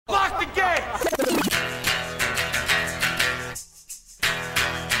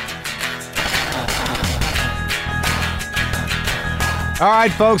All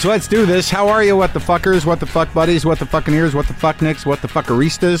right, folks, let's do this. How are you, what the fuckers, what the fuck buddies, what the fucking ears, what the fuck nicks, what the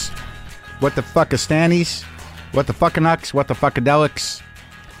fuckeristas, what the fuckastanis, what the fuckanucks, what the fuckadelics,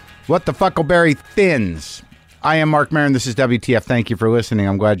 what the fuckleberry thins. I am Marc Maron. This is WTF. Thank you for listening.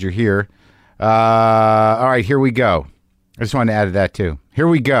 I'm glad you're here. All right, here we go. I just wanted to add that too. Here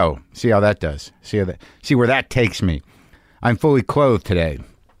we go. See how that does. See where that takes me. I'm fully clothed today.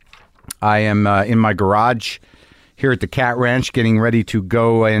 I am in my garage here at the Cat Ranch, getting ready to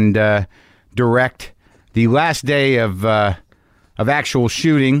go and direct the last day of actual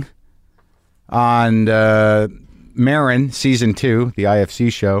shooting on Maron Season 2, the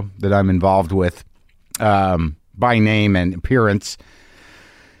IFC show that I'm involved with by name and appearance.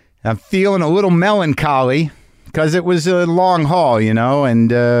 I'm feeling a little melancholy because it was a long haul, you know,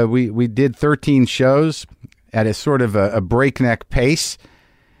 and we did 13 shows at a sort of a breakneck pace.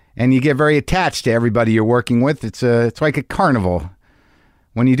 And you get very attached to everybody you're working with. It's like a carnival.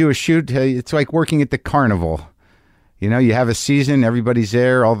 When you do a shoot, it's like working at the carnival. You know, you have a season, everybody's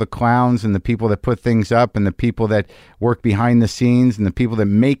there, all the clowns and the people that put things up and the people that work behind the scenes and the people that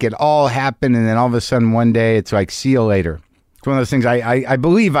make it all happen. And then all of a sudden one day it's like, see you later. It's one of those things. I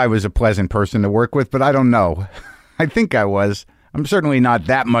believe I was a pleasant person to work with, but I don't know. I think I was. I'm certainly not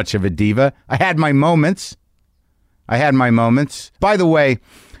that much of a diva. I had my moments. By the way,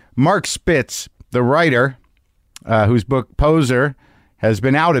 Marc Spitz, the writer, whose book Poseur has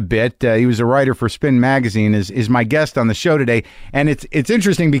been out a bit, he was a writer for Spin Magazine, is my guest on the show today. And it's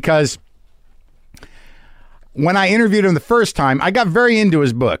interesting because when I interviewed him the first time, I got very into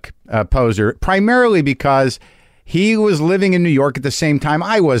his book, Poseur, primarily because he was living in New York at the same time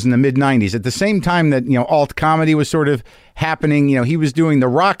I was in the mid-'90s. At the same time that, you know, alt comedy was sort of happening, you know, he was doing the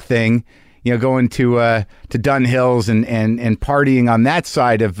rock thing, you know, going to Dunhills and partying on that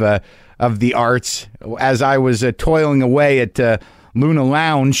side of the arts, as I was toiling away at Luna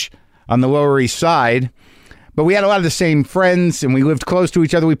Lounge on the Lower East Side. But we had a lot of the same friends, and we lived close to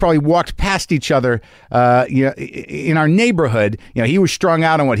each other. We probably walked past each other, you know, in our neighborhood. You know, he was strung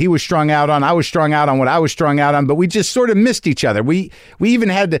out on what he was strung out on. I was strung out on what I was strung out on. But we just sort of missed each other. We even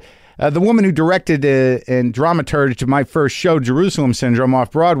had the woman who directed and dramaturged my first show, Jerusalem Syndrome,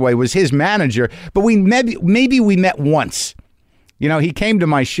 off Broadway, was his manager. But maybe we met once. You know, he came to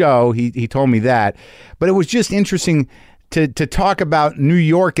my show. He told me that. But it was just interesting to talk about New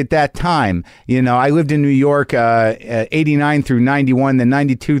York at that time. You know, I lived in New York 89 through 91, then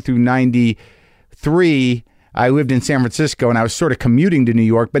 92 through 93. I lived in San Francisco, and I was sort of commuting to New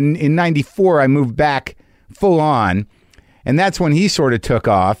York. But in 94, I moved back full on. And that's when he sort of took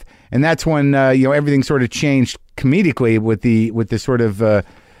off. And that's when you know, everything sort of changed comedically with the sort of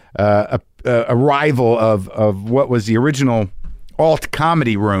arrival of what was the original alt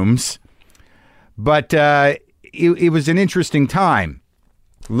comedy rooms. But it was an interesting time.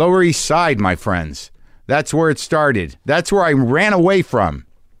 Lower East Side, my friends. That's where it started. That's where I ran away from.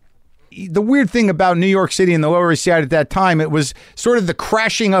 The weird thing about New York City and the Lower East Side at that time, it was sort of the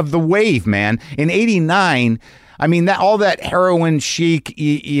crashing of the wave, man. In '89. I mean, all that heroin chic,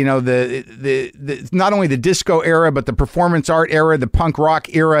 you know, the not only the disco era, but the performance art era, the punk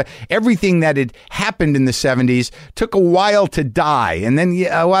rock era, everything that had happened in the 70s took a while to die. And then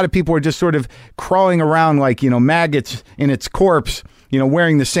a lot of people were just sort of crawling around like, you know, maggots in its corpse, you know,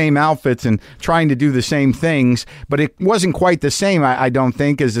 wearing the same outfits and trying to do the same things. But it wasn't quite the same, I don't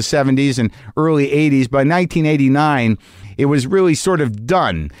think, as the 70s and early 80s. By 1989, it was really sort of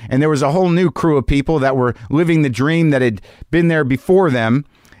done. And there was a whole new crew of people that were living the dream that had been there before them.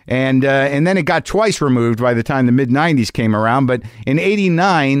 And then it got twice removed by the time the mid-90s came around. But in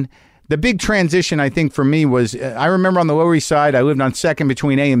 89, the big transition, I think, for me was, I remember on the Lower East Side, I lived on 2nd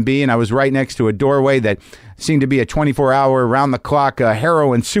between A and B, and I was right next to a doorway that seemed to be a 24-hour, round-the-clock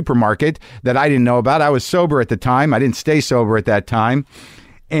heroin supermarket that I didn't know about. I was sober at the time. I didn't stay sober at that time.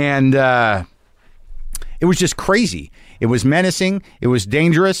 And it was just crazy. It was menacing. It was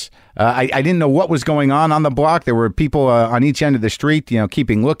dangerous. I didn't know what was going on the block. There were people on each end of the street, you know,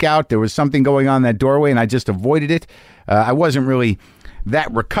 keeping lookout. There was something going on in that doorway, and I just avoided it. I wasn't really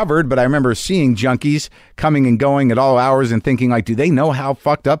that recovered, but I remember seeing junkies coming and going at all hours and thinking, like, do they know how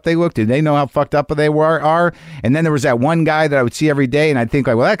fucked up they look? Do they know how fucked up they are? And then there was that one guy that I would see every day, and I'd think,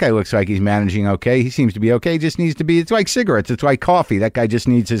 like, well, that guy looks like he's managing okay. He seems to be okay. He just needs to be, it's like cigarettes. It's like coffee. That guy just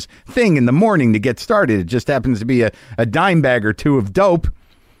needs his thing in the morning to get started. It just happens to be a dime bag or two of dope.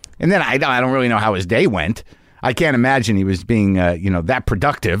 And then I don't really know how his day went. I can't imagine he was being, that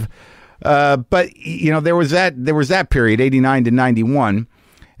productive. But, you know, there was that period, 89 to 91.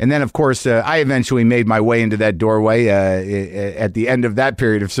 And then, of course, I eventually made my way into that doorway at the end of that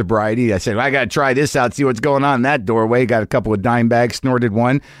period of sobriety. I said, well, I got to try this out, see what's going on in that doorway. Got a couple of dime bags, snorted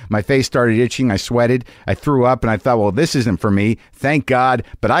one. My face started itching. I sweated. I threw up, and I thought, well, this isn't for me. Thank God,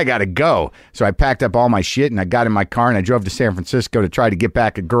 but I got to go. So I packed up all my shit, and I got in my car, and I drove to San Francisco to try to get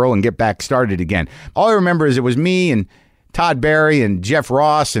back a girl and get back started again. All I remember is it was me and Todd Barry and Jeff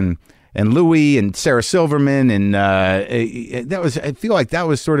Ross and Louie and Sarah Silverman, and that was, I feel like that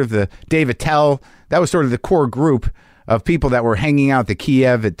was sort of the Dave Attell, that was sort of the core group of people that were hanging out at the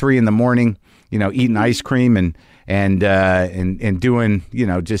Kiev at 3 a.m, eating ice cream and doing,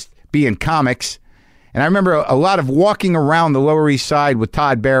 just being comics. And I remember a lot of walking around the Lower East Side with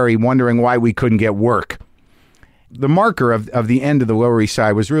Todd Barry wondering why we couldn't get work. The marker of the end of the Lower East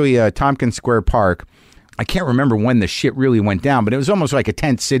Side was really Tompkins Square Park. I can't remember when the shit really went down, but it was almost like a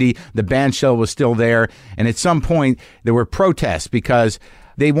tent city. The band shell was still there. And at some point, there were protests because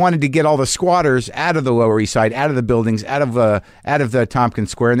they wanted to get all the squatters out of the Lower East Side, out of the buildings, out of the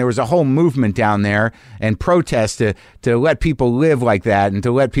Tompkins Square. And there was a whole movement down there and protests to let people live like that and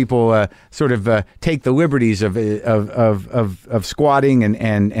to let people take the liberties of squatting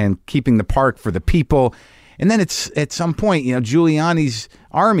and keeping the park for the people. And then it's at some point, Giuliani's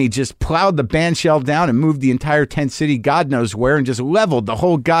army just plowed the band shell down and moved the entire tent city, God knows where, and just leveled the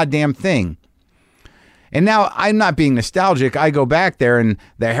whole goddamn thing. And now I'm not being nostalgic. I go back there and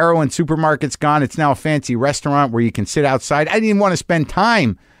the heroin supermarket's gone. It's now a fancy restaurant where you can sit outside. I didn't even want to spend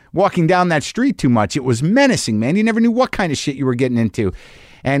time walking down that street too much. It was menacing, man. You never knew what kind of shit you were getting into.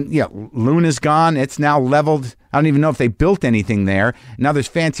 And Luna's gone. It's now leveled. I don't even know if they built anything there. Now there's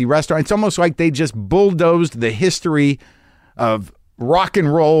fancy restaurants. It's almost like they just bulldozed the history of rock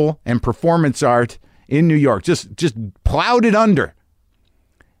and roll and performance art in New York. Just plowed it under.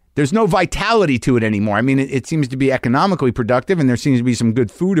 There's no vitality to it anymore. I mean, it seems to be economically productive, and there seems to be some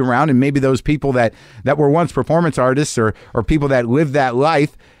good food around, and maybe those people that were once performance artists or people that lived that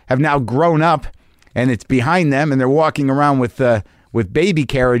life have now grown up, and it's behind them, and they're walking around with baby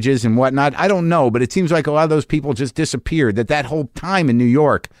carriages and whatnot. I don't know, but it seems like a lot of those people just disappeared. That whole time in New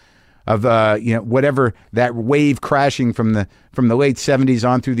York of whatever that wave crashing from the late 70s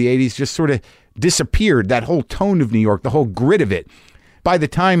on through the 80s just sort of disappeared. That whole tone of New York, the whole grit of it. By the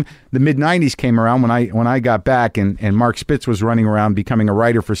time the mid 90s came around, when I got back and Marc Spitz was running around becoming a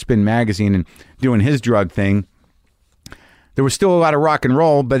writer for Spin Magazine and doing his drug thing, there was still a lot of rock and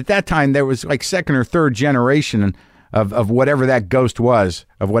roll, but at that time there was like second or third generation of whatever that ghost was,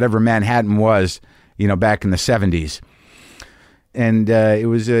 of whatever Manhattan was, back in the 70s. And it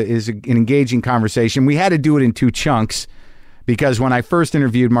was an engaging conversation. We had to do it in 2 chunks because when I first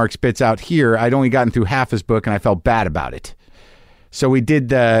interviewed Marc Spitz out here, I'd only gotten through half his book and I felt bad about it. So we did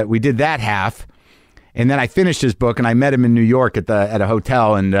that half, and then I finished his book and I met him in New York at a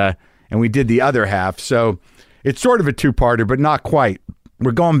hotel and we did the other half. So it's sort of a 2-parter, but not quite.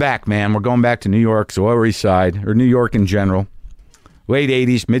 We're going back, man. We're going back to New York's Lower East Side, or New York in general. Late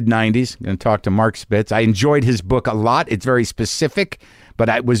 80s, mid 90s. I'm going to talk to Marc Spitz. I enjoyed his book a lot. It's very specific, but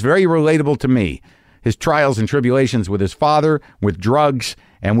it was very relatable to me. His trials and tribulations with his father, with drugs,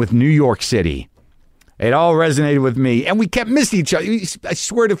 and with New York City. It all resonated with me, and we kept missing each other. I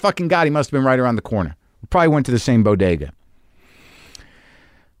swear to fucking God, he must have been right around the corner. We probably went to the same bodega.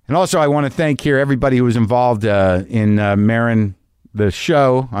 And also, I want to thank here everybody who was involved in Marin, the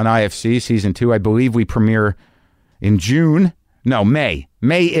show on IFC, Season 2. I believe we premiere in June. No, May.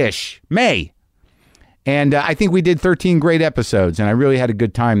 May-ish. May. And I think we did 13 great episodes, and I really had a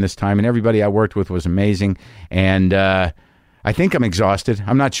good time this time, and everybody I worked with was amazing. And I think I'm exhausted.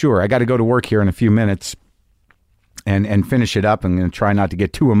 I'm not sure. I got to go to work here in a few minutes and finish it up. I'm going to try not to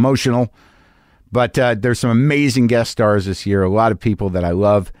get too emotional. But there's some amazing guest stars this year. A lot of people that I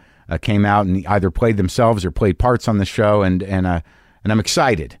love came out and either played themselves or played parts on the show, and I'm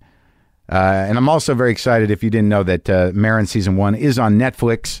excited. And I'm also very excited, if you didn't know, that Marin Season 1 is on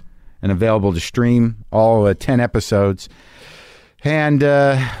Netflix and available to stream, all 10 episodes. And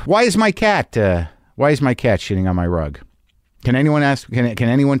why is my cat shitting on my rug? Can anyone ask? Can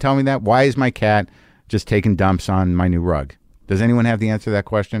anyone tell me that? Why is my cat just taking dumps on my new rug? Does anyone have the answer to that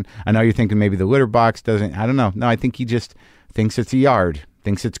question? I know you're thinking maybe the litter box doesn't. I don't know. No, I think he just thinks it's a yard,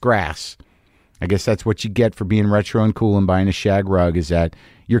 thinks it's grass. I guess that's what you get for being retro and cool and buying a shag rug, is that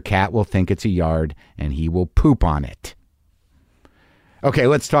your cat will think it's a yard and he will poop on it. Okay,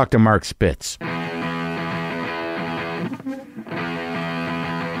 let's talk to Marc Spitz.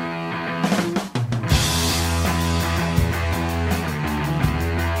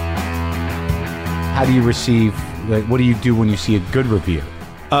 How do you receive, what do you do when you see a good review?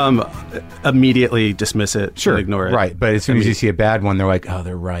 Immediately dismiss it, and ignore it. Right, but as soon as you see a bad one, they're like, "Oh,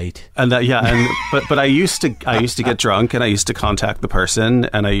 they're right." And but I used to get drunk, and I used to contact the person,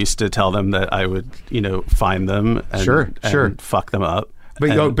 and I used to tell them that I would, find them, and, and fuck them up.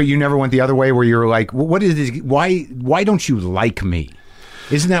 But you never went the other way, where you're like, well, "What is this? Why don't you like me?"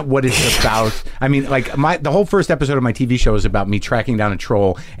 Isn't that what it's about? I mean, like the whole first episode of my TV show is about me tracking down a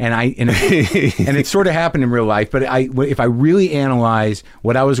troll, and it sort of happened in real life. But if I really analyze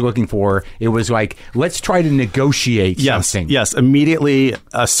what I was looking for, it was like, let's try to negotiate something. Yes, immediately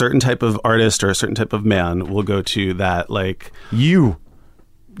a certain type of artist or a certain type of man will go to that, like you.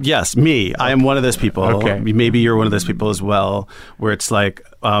 Yes, me. I am one of those people. Okay. Maybe you're one of those people as well, where it's like,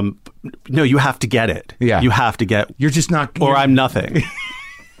 no, you have to get it. Yeah, you have to get. You're just not, or I'm nothing.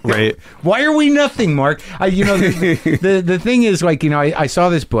 Right. Why are we nothing, Mark? The thing is, like, I saw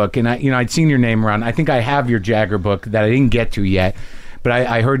this book, and I'd seen your name around. I think I have your Jagger book that I didn't get to yet, but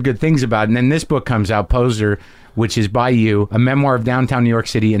I heard good things about it. And then this book comes out, Poseur, which is by you, a memoir of downtown New York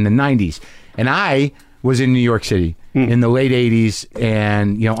City in the 90s. And I was in New York City in the late 80s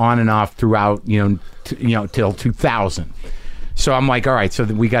and, on and off throughout, till 2000. So I'm like, all right, so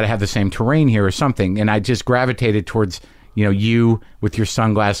we got to have the same terrain here or something. And I just gravitated towards you with your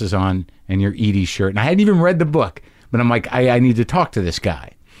sunglasses on and your Edie shirt. And I hadn't even read the book, but I'm like, I need to talk to this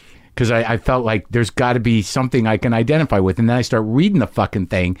guy. Because I felt like there's got to be something I can identify with. And then I start reading the fucking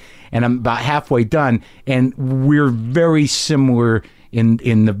thing, and I'm about halfway done, and we're very similar in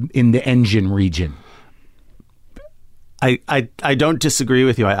the engine region. I don't disagree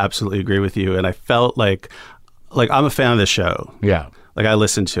with you. I absolutely agree with you. And I felt like I'm a fan of the show. Yeah. Like I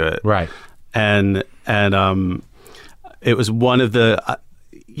listened to it. Right. And it was one of the,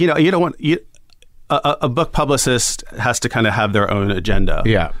 you don't want, a book publicist has to kind of have their own agenda.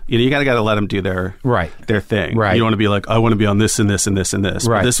 Yeah. You got to let them do their thing. Right. You don't want to be like, I want to be on this and this and this and this.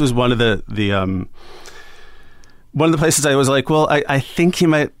 Right. But this was one of the places I was like, well, I think you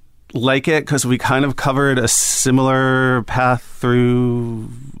might like it because we kind of covered a similar path through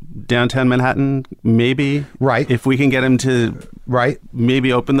downtown Manhattan, maybe. Right. If we can get him to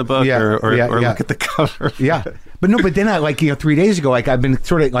maybe open the book or look at the cover. Yeah. But then I 3 days ago, I've been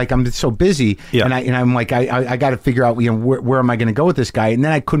sort of I'm so busy, and I'm like I got to figure out where am I going to go with this guy, and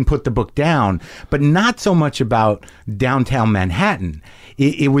then I couldn't put the book down, but not so much about downtown Manhattan.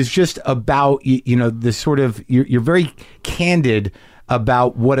 It was just about the sort of you're very candid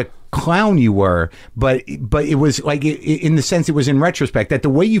about what a clown you were, but it was like in the sense it was in retrospect that the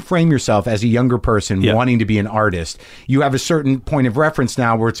way you frame yourself as a younger person wanting to be an artist, you have a certain point of reference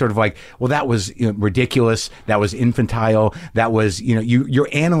now where it's sort of like, well, that was ridiculous, that was infantile, that was you're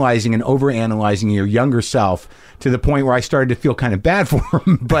analyzing and overanalyzing your younger self to the point where I started to feel kind of bad for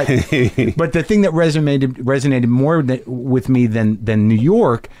him. But the thing that resonated more with me than New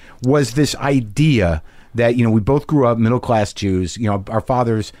York was this idea that we both grew up middle class Jews. Our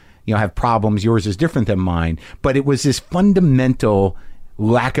fathers have problems. Yours is different than mine. But it was this fundamental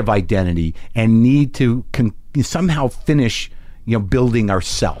lack of identity and need to somehow finish, building our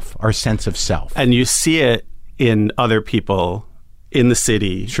sense of self. And you see it in other people in the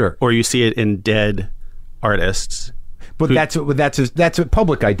city. Sure. Or you see it in dead artists. But that's a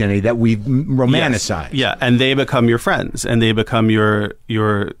public identity that we've romanticized. Yes. Yeah. And they become your friends, and they become your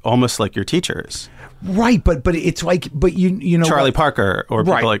almost like your teachers. Right, but it's like, Charlie Parker or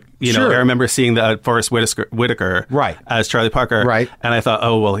people like Sure. I remember seeing that Forrest Whitaker as Charlie Parker, and I thought,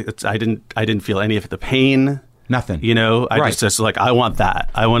 oh well, I didn't feel any of the pain, nothing. I just like, I want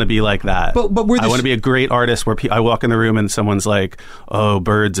that. I want to be like that. But I want to be a great artist where I walk in the room and someone's like, oh,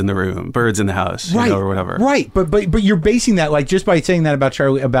 birds in the room, birds in the house, or whatever. Right, but you're basing that just by saying that about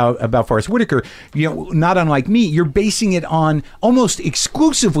Charlie about Forrest Whitaker, not unlike me, you're basing it on almost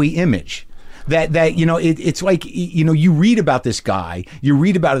exclusively image. That it's like you read about this guy, you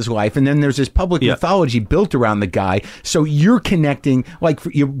read about his life, and then there's this public mythology built around the guy. So you're connecting, like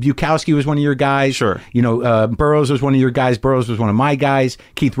Bukowski was one of your guys. Sure. Burroughs was one of your guys. Burroughs was one of my guys.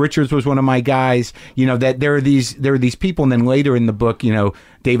 Keith Richards was one of my guys. That there are these people, and then later in the book,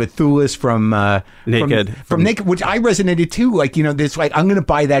 David Thewlis from Naked, which I resonated too. This I'm going to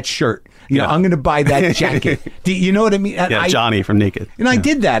buy that shirt. I'm going to buy that jacket. Do you know what I mean? Johnny from Naked. And I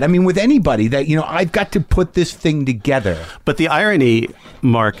did that. I mean, with anybody that, I've got to put this thing together. But the irony,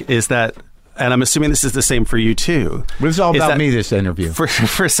 Mark, is that, and I'm assuming this is the same for you too. But it's all about me, this interview.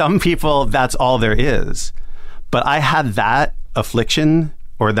 For some people, that's all there is. But I had that affliction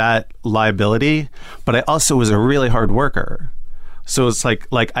or that liability, but I also was a really hard worker. So it's like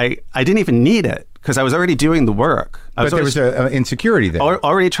I didn't even need it because I was already doing the work. But there was an insecurity there.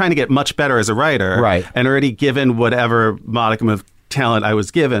 Already trying to get much better as a writer. Right. And already given whatever modicum of talent I was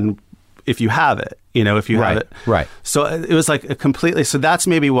given if you have it, if you have it. Right. So it was like a completely, so that's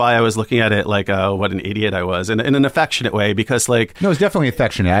maybe why I was looking at it like, what an idiot I was, and in an affectionate way, because like... No, it's definitely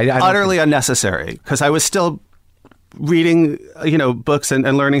affectionate. I utterly unnecessary, because I was still reading, books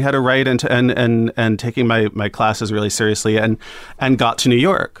and learning how to write and taking my classes really seriously, and got to New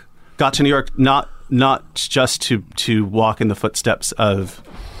York. Not just to walk in the footsteps of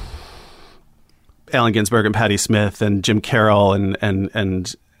Allen Ginsberg and Patti Smith and Jim Carroll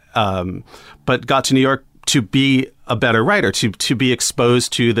but got to New York to be a better writer, to be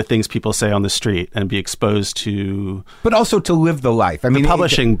exposed to the things people say on the street, and be exposed to... But also to live the life. I mean, the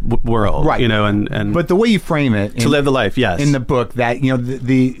publishing world, right? And but the way you frame it, to live the life, yes, in the book, that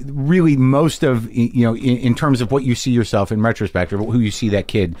the really most of in terms of what you see yourself in retrospect, or who you see that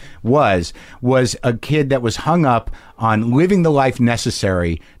kid was a kid that was hung up on living the life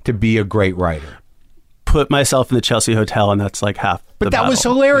necessary to be a great writer. Put myself in the Chelsea Hotel, and that's like half. But that was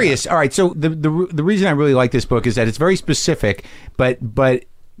hilarious. Yeah. All right, so the reason I really like this book is that it's very specific, but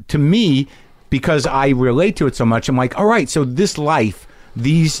to me, because I relate to it so much, I'm like, all right, so this life,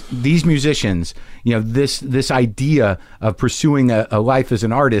 these musicians, this idea of pursuing a life as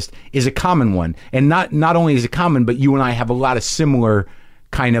an artist is a common one, and not only is it common, but you and I have a lot of similar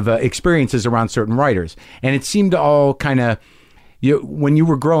kind of experiences around certain writers, and it seemed to all kind of, when you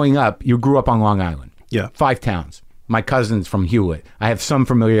were growing up, you grew up on Long Island. Yeah. 5 towns. My cousin's from Hewlett. I have some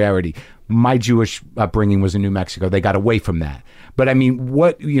familiarity. My Jewish upbringing was in New Mexico. They got away from that. But I mean,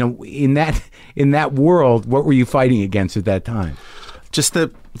 what, in that world, what were you fighting against at that time? Just the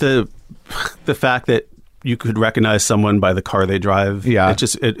fact that you could recognize someone by the car they drive. Yeah.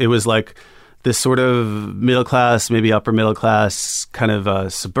 It was like this sort of middle class, maybe upper middle class kind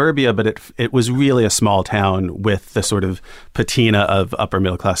of suburbia, but it was really a small town with the sort of patina of upper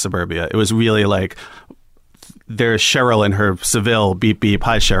middle class suburbia. It was really like, there's Cheryl in her Seville, beep beep,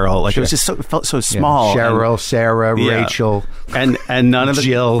 hi Cheryl. Like, sure. It felt so small. Yeah. Cheryl, Sarah, Rachel, and none of them,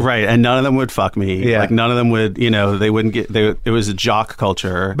 Jill, right? And none of them would fuck me. Yeah. Like none of them would. They wouldn't get. It was a jock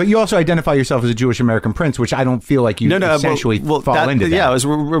culture. But you also identify yourself as a Jewish American prince, which I don't feel like you essentially fall into that. Yeah, I was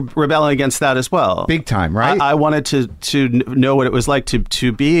rebelling against that as well. Big time, right? I wanted to know what it was like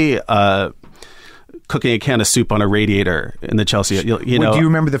to be. Cooking a can of soup on a radiator in the Chelsea, Do you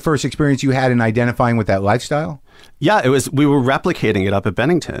remember the first experience you had in identifying with that lifestyle? Yeah, it was. We were replicating it up at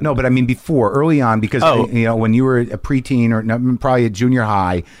Bennington. No, but I mean early on, because when you were a preteen or probably a junior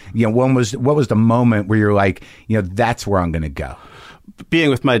high, what was the moment where you're like, that's where I'm going to go? Being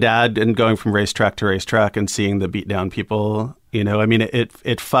with my dad and going from racetrack to racetrack and seeing the beat down people. I mean,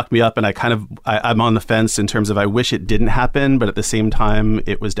 it fucked me up, and I'm on the fence in terms of I wish it didn't happen, but at the same time,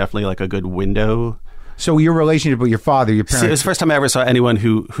 it was definitely like a good window. So your relationship with your father, your parents... See, it was the first time I ever saw anyone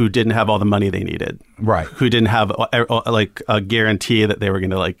who didn't have all the money they needed. Right. Who didn't have like a guarantee that they were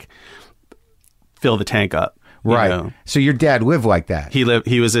going to like fill the tank up. Right. So your dad lived like that? He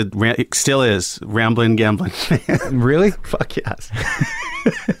still is, rambling, gambling man. Really? Fuck yes.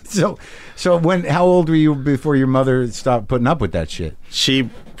 So how old were you before your mother stopped putting up with that shit?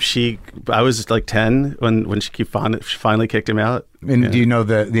 I was like 10 when she finally kicked him out. And do you know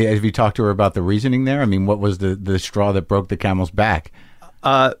have you talked to her about the reasoning there? I mean, what was the straw that broke the camel's back?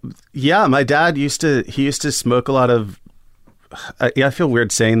 Yeah, my dad used to smoke a lot of, I feel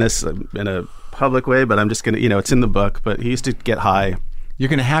weird saying this in a public way, but I'm just going to, it's in the book, but he used to get high. You're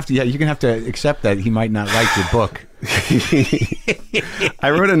going to have to accept that he might not like your book.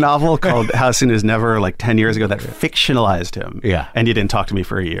 I wrote a novel called How Soon Is Never like 10 years ago that fictionalized him. Yeah. And he didn't talk to me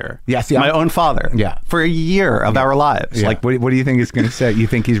for a year. Yeah, see, my own father. Yeah. For a year of our lives. Yeah. Like, what do you think it's going to say? You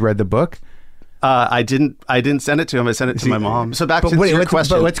think he's read the book? I didn't send it to him. I sent it to my mom. So back to your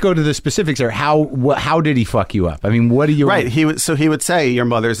question. But let's go to the specifics there. How did he fuck you up? I mean, what do you... Right. He would say, your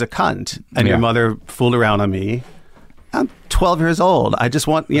mother's a cunt. And your mother fooled around on me. I'm 12 years old. I just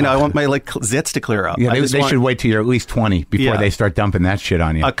want, I want my zits to clear up. Yeah, they should wait till you're at least 20 before they start dumping that shit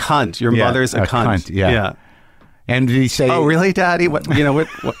on you. A cunt. Your mother's a cunt. Yeah. And did he say... Oh, really, Daddy? What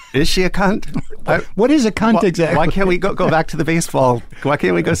is she a cunt? What is a cunt exactly? Why can't we go back to the baseball? Why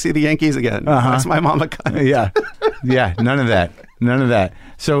can't we go see the Yankees again? Why is my mom a cunt? Yeah. None of that.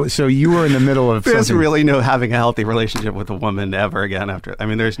 So you were in the middle of There's something... really no having a healthy relationship with a woman ever again after... I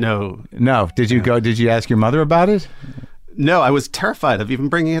mean, there's no... No. Did you ask your mother about it? No, I was terrified of even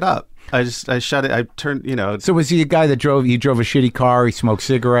bringing it up. I shut it. I turned, So was he a guy that drove a shitty car? He smoked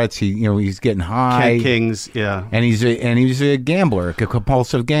cigarettes. He's getting high. Kings, yeah. And he's a gambler, a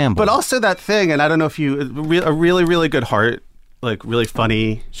compulsive gambler. But also that thing, and I don't know if a really, really good heart, like really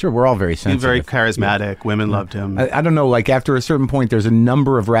funny. Sure, we're all very sensitive. Very charismatic. Women loved him. I don't know, like after a certain point, there's a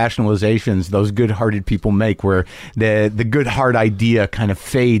number of rationalizations those good-hearted people make where the good heart idea kind of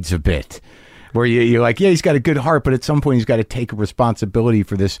fades a bit. Where you're like, yeah, he's got a good heart, but at some point he's got to take responsibility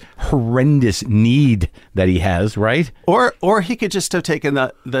for this horrendous need that he has, right? Or he could just have taken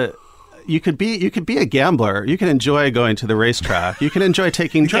the you could be a gambler. You can enjoy going to the racetrack. You can enjoy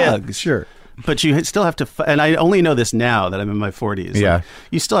taking drugs. Yeah, sure. But you still have to, and I only know this now that I'm in my 40s. Yeah. Like,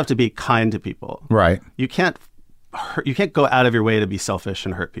 you still have to be kind to people. Right. You can't go out of your way to be selfish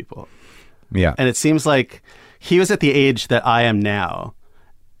and hurt people. Yeah. And it seems like he was at the age that I am now,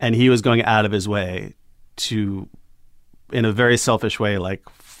 and he was going out of his way to, in a very selfish way, like,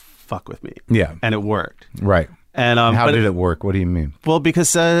 fuck with me. Yeah. And it worked. Right. And how did it work? What do you mean? Well,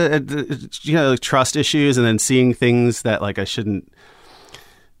 because, trust issues, and then seeing things that, like, I shouldn't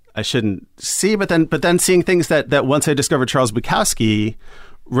see, but then seeing things that once I discovered Charles Bukowski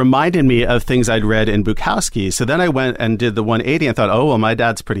reminded me of things I'd read in Bukowski. So then I went and did the 180 and thought, oh, well, my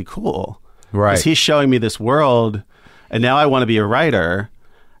dad's pretty cool. Right. Because he's showing me this world, and now I want to be a writer.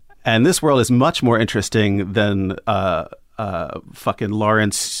 And this world is much more interesting than fucking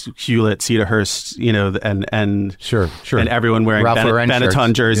Lawrence Hewlett, Cedarhurst, and sure, and everyone wearing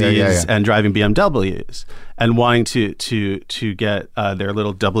Benetton jerseys and driving BMWs and wanting to get their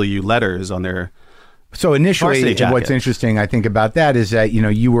little W letters on their. So initially, what's interesting, I think, about that is that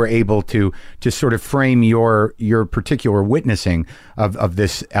you were able to sort of frame your particular witnessing of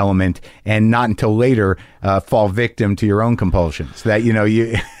this element, and not until later fall victim to your own compulsions. That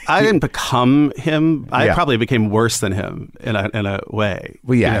you. I didn't become him. I probably became worse than him in a way.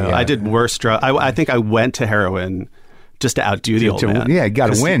 Well, I did worse drugs. I think I went to heroin just to outdo the old man. Yeah, you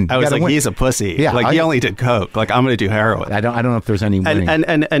got to win. I was like, he's a pussy. Yeah, like he only did coke. Like I'm going to do heroin. I don't know if there's any winning.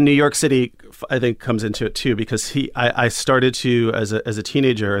 And New York City, I think, comes into it too, because I started to as a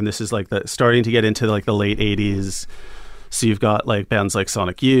teenager, and this is like starting to get into like the late '80s. So you've got like bands like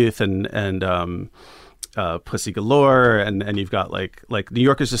Sonic Youth and Pussy Galore, and you've got like New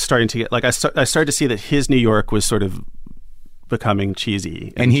York is just starting to get like I started to see that his New York was sort of becoming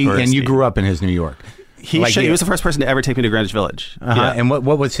cheesy, and you grew up in his New York. He was the first person to ever take me to Greenwich Village. Yeah. And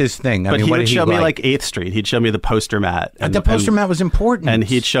what was his thing? He would show me like 8th Street. He'd show me the poster mat. The poster mat was important. And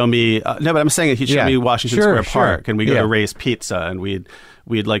he'd show me no, but I'm saying he'd show me Washington Square Park, and we go to Ray's Pizza, and we'd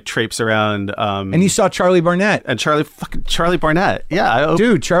like traipse around. And you saw Charlie Barnett. And Charlie Barnett. Yeah.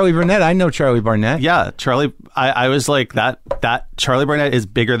 Dude, Charlie Barnett. I know Charlie Barnett. Yeah, Charlie. I was like that Charlie Barnett is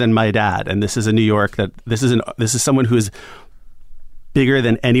bigger than my dad, and this is a New York this is someone who is bigger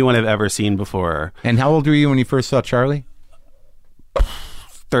than anyone I've ever seen before. And how old were you when you first saw Charlie?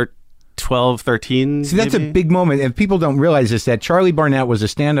 12, 13. See, that's a big moment. And people don't realize this, that Charlie Barnett was a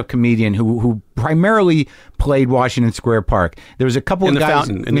stand-up comedian who primarily played Washington Square Park. There was a couple of guys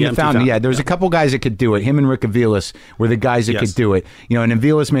in the fountain. Yeah, there was a couple guys that could do it. Him and Rick Avilas were the guys that could do it. And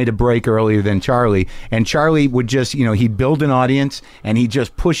Avilas made a break earlier than Charlie. And Charlie would just, he'd build an audience and he'd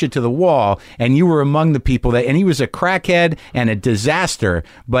just push it to the wall. And you were among the people and he was a crackhead and a disaster.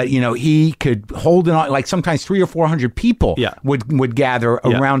 But he could hold an audience, like sometimes 300 or 400 people would gather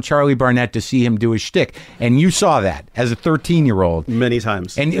around Charlie Barnett to see him do his shtick. And you saw that as a 13-year-old many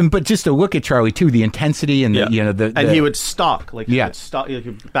times. But just to look at Charlie too, the intensity and and he would stalk he would stalk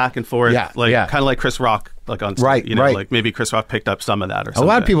back and forth, kind of like Chris Rock, like on stage, like maybe Chris Rock picked up some of that or something. A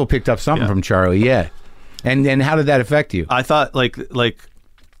lot of people picked up something from Charlie, And how did that affect you? I thought like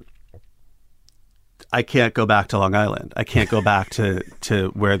I can't go back to Long Island. I can't go back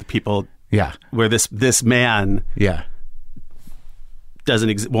to where the people where this man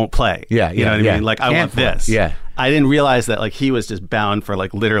won't play. You know what I mean? Like I want this. I didn't realize that like he was just bound for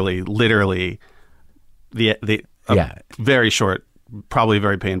like literally the very short, probably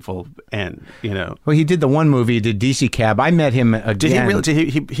very painful end. Well, he did the one movie, he did DC Cab. I met him again. Did he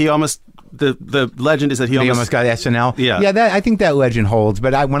really? He almost. The legend is that he almost got SNL. Yeah. I think that legend holds.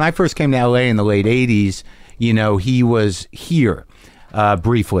 But when I first came to LA in the late '80s, he was here.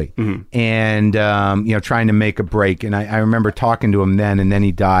 Briefly, and trying to make a break. And I remember talking to him then, and then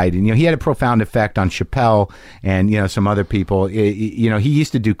he died. And he had a profound effect on Chappelle and some other people. He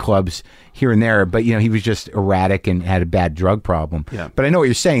used to do clubs here and there, but he was just erratic and had a bad drug problem. But I know what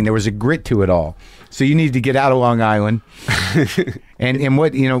you're saying. There was a grit to it all. So you needed to get out of Long Island, And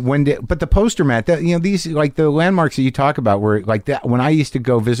what, but the poster, Matt, these, like the landmarks that you talk about were like that. When I used to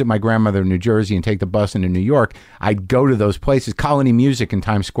go visit my grandmother in New Jersey and take the bus into New York, I'd go to those places. Colony Music in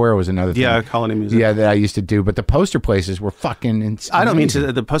Times Square was another thing. Yeah, Colony Music. Yeah, that I used to do. But the poster places were fucking insane. I don't mean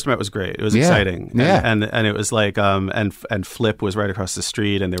to, the poster mat was great. It was exciting. Yeah. And it was like, and Flip was right across the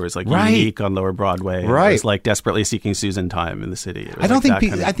street, and there was like Unique on Lower Broadway. Right. It was like Desperately Seeking Susan time in the city. I don't think,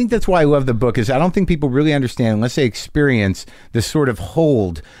 I think that's why I love the book, is I don't think people really understand, unless they experience the sort of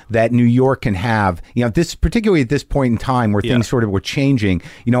hold that New York can have, this, particularly at this point in time where things sort of were changing,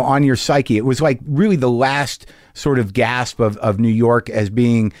 on your psyche. It was like really the last sort of gasp of New York as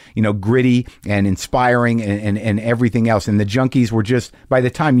being, gritty and inspiring and everything else. And the junkies were just, by the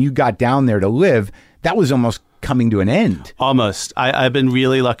time you got down there to live, that was almost coming to an end. Almost. I've been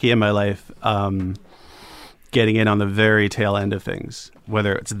really lucky in my life getting in on the very tail end of things,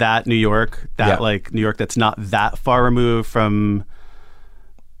 whether it's that New York, like New York that's not that far removed from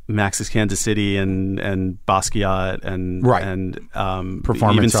Max's Kansas City and Basquiat and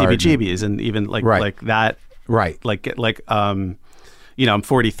performance even art CBGB's and even like that. Right. I'm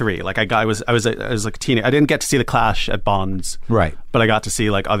 43. Like I was like a teenager. I didn't get to see the Clash at Bonds. Right. But I got to see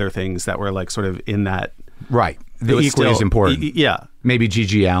like other things that were like sort of in that. Right. The equally as important. Yeah. Maybe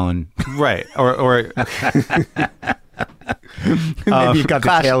Gigi Allen. Right. Or maybe you got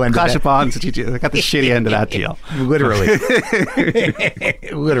the tail end Clash of of Bonds. I got the shitty end of that deal. Literally.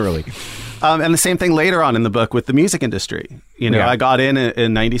 Literally. And the same thing later on in the book with the music industry. I got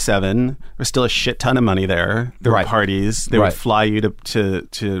in 97. There was still a shit ton of money there. There were parties. They would fly you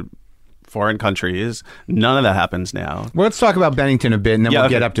to foreign countries. None of that happens now. Well, let's talk about Bennington a bit, and then we'll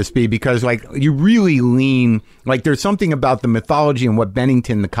get up to speed, because like you really lean, like there's something about the mythology and what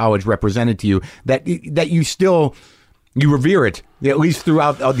Bennington, the college, represented to you that you still... You revere it, at least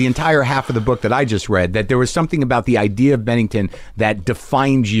throughout the entire half of the book that I just read, that there was something about the idea of Bennington that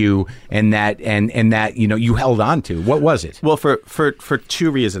defined you and that you held on to. What was it? Well, for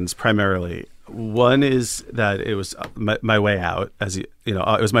two reasons primarily. One is that it was my way out, it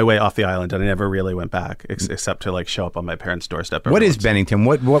was my way off the island, and I never really went back except to like show up on my parents' doorstep. What is Bennington?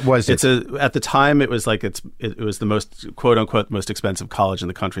 What was it? At the time, it was like it was the most quote unquote most expensive college in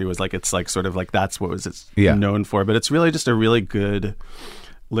the country. It was like it's like sort of like that's what it's known for, but it's really just a really good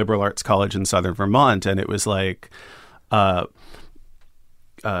liberal arts college in southern Vermont, and it was like.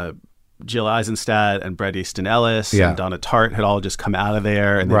 Jill Eisenstadt and Bret Easton Ellis and Donna Tartt had all just come out of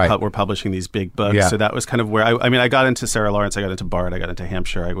there, and they were publishing these big books. Yeah. So that was kind of where I got into Sarah Lawrence, I got into Bard, I got into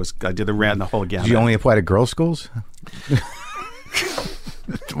Hampshire. I did the whole gamut. Did you only apply to girls' schools?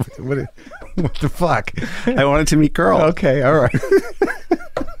 What the fuck? I wanted to meet girls. Okay, all right.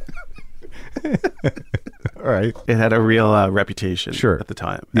 All right. It had a real reputation at the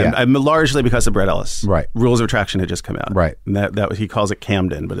time. Yeah. And largely because of Bret Ellis. Right. Rules of Attraction had just come out. Right. And that was, he calls it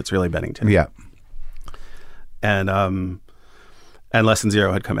Camden, but it's really Bennington. Yeah. And Lesson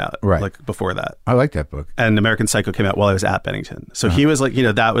Zero had come out like before that. I like that book. And American Psycho came out while I was at Bennington. So he was like,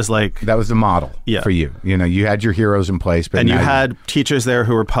 that was the model for you. You had your heroes in place, but you had teachers there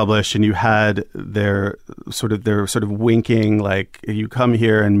who were published, and you had their sort of winking, like, you come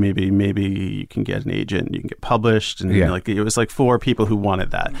here and maybe you can get an agent, you can get published, and like it was like for people who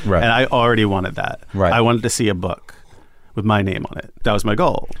wanted that. Right. And I already wanted that. Right. I wanted to see a book with my name on it. That was my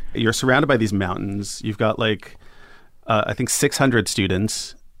goal. You're surrounded by these mountains. You've got like I think 600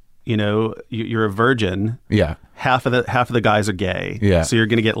 students. You're a virgin. Yeah. Half of the guys are gay. Yeah. So you're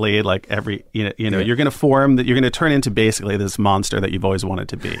going to get laid like every. You're going to form that. You're going to turn into basically this monster that you've always wanted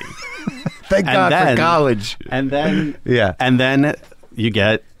to be. Thank God for college. And then and then you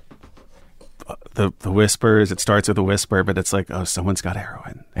get the whispers. It starts with a whisper, but it's like, oh, someone's got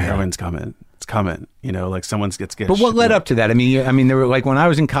heroin. Heroin's coming. It's coming. Like someone's gets. But what led up to that? I mean, there were like when I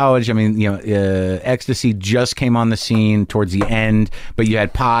was in college. I mean, ecstasy just came on the scene towards the end. But you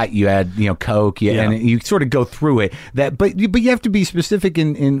had pot, you had coke, and you sort of go through it. But you have to be specific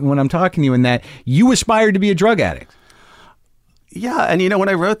in when I'm talking to you in that you aspired to be a drug addict. Yeah, and when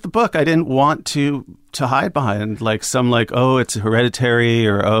I wrote the book, I didn't want to hide behind like some oh, it's hereditary,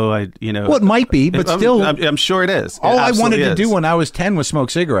 or well, it might be, but still I'm sure it is. All I wanted to do when I was 10 was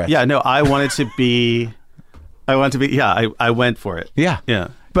smoke cigarettes. Yeah, no, I went for it. Yeah.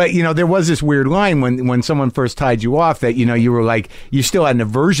 But, there was this weird line when someone first tied you off that, you were like, you still had an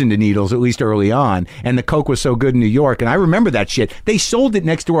aversion to needles, at least early on. And the coke was so good in New York. And I remember that shit. They sold it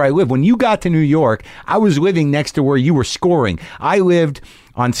next to where I lived. When you got to New York, I was living next to where you were scoring. I lived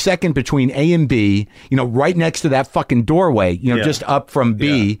on Second between A and B, right next to that fucking doorway, just up from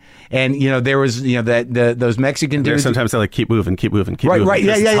B. And, there was, those Mexican dudes. Sometimes they like, keep moving. Right.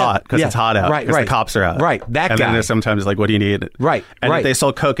 Yeah. It's hot because it's hot out. Right. The cops are out. Right. That and guy. then there's sometimes like, what do you need? Right. And they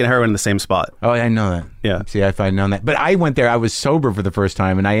sold coke and heroin in the same spot. Oh, I know that. Yeah. See, if I'd known that. But I went there, I was sober for the first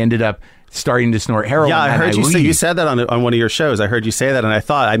time, and I ended up starting to snort heroin. Yeah, I heard you say, you said that on one of your shows. I heard you say that, and I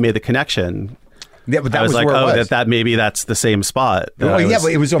thought I made the connection. Yeah, but that I was like, where it was. that maybe that's the same spot. But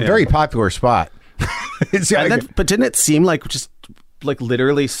it was a very popular spot. But didn't it seem like just like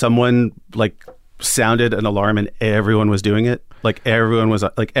literally someone like sounded an alarm and everyone was doing it? Like everyone was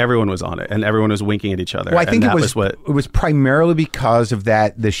on it and everyone was winking at each other. Well, I think it was primarily because of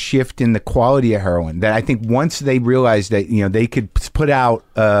the shift in the quality of heroin. That I think once they realized that they could put out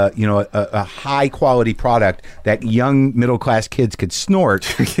a high quality product that young middle class kids could snort,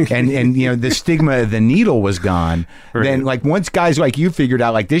 and the stigma of the needle was gone. Right. Then like once guys like you figured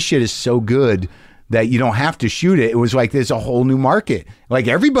out like this shit is so good that you don't have to shoot it. It was like there's a whole new market. Like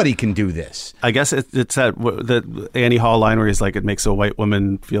everybody can do this. I guess it's the Annie Hall line where he's like, it makes a white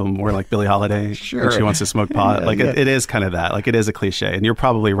woman feel more like Billie Holiday when she wants to smoke pot. It is kind of that. Like it is a cliche, and you're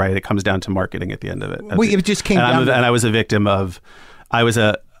probably right. It comes down to marketing at the end of it. Well, it just came down. And I was a victim of. I was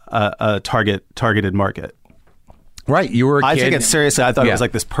a targeted market. Right, you were. I took it seriously. I thought it was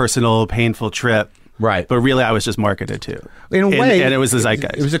like this personal, painful trip. Right. But really, I was just marketed to. In a way. And it was the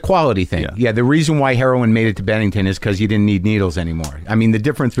zeitgeist. It was a quality thing. Yeah, the reason why heroin made it to Bennington is because you didn't need needles anymore. I mean, the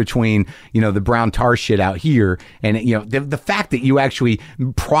difference between, the brown tar shit out here and, the fact that you actually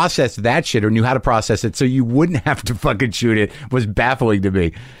processed that shit or knew how to process it so you wouldn't have to fucking shoot it was baffling to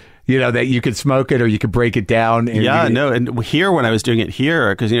me. That you could smoke it or you could break it down. And here, when I was doing it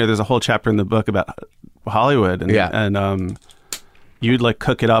here, because, there's a whole chapter in the book about Hollywood. And you'd like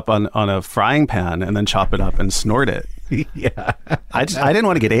cook it up on a frying pan and then chop it up and snort it. Yeah. I didn't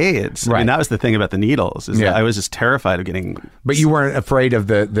want to get AIDS. Right. I mean, that was the thing about the needles. That I was just terrified of getting. But you weren't afraid of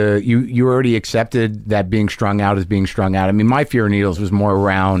you already accepted that being strung out is being strung out. I mean, my fear of needles was more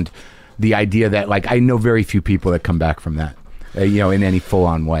around the idea that like I know very few people that come back from that. In any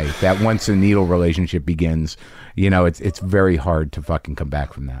full-on way. That once a needle relationship begins, it's very hard to fucking come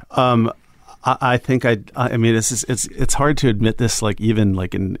back from that. I think I mean it's hard to admit this like even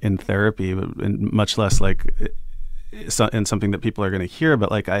like in therapy, and much less like in something that people are going to hear.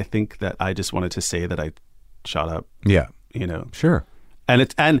 But like I think that I just wanted to say that I shot up. Yeah, sure. And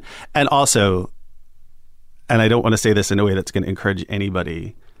it's and also, and I don't want to say this in a way that's going to encourage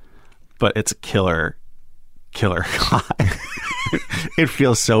anybody, but it's a killer high. It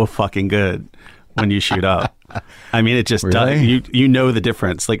feels so fucking good when you shoot up. I mean, it just really? does. You know the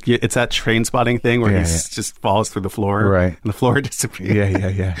difference. Like it's that train spotting thing where he just falls through the floor, right? And the floor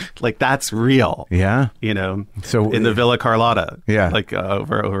disappears. Yeah. Like that's real. Yeah. So in the Villa Carlotta. Yeah. Like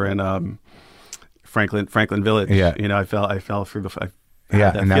over in Franklin Village. Yeah. I fell through the.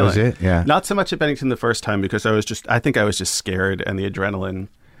 Yeah, and that was it. Yeah. Not so much at Bennington the first time because I think I was just scared and the adrenaline.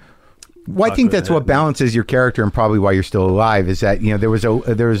 Well, I think that's what balances your character and probably why you're still alive is that, there was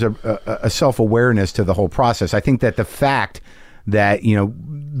a self-awareness to the whole process. I think that the fact that,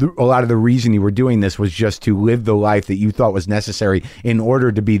 a lot of the reason you were doing this was just to live the life that you thought was necessary in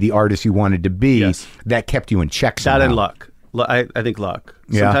order to be the artist you wanted to be, that kept you in check somehow. That and luck. I think luck.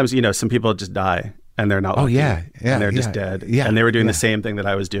 Sometimes, some people just die. And they're not lucky. And they're just dead. Yeah, and they were doing the same thing that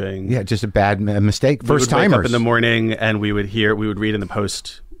I was doing. Yeah, just a bad mistake. First timers. We would wake up in the morning and we would read in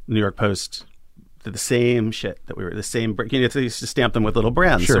the New York Post, the same shit that the same. They used to stamp them with little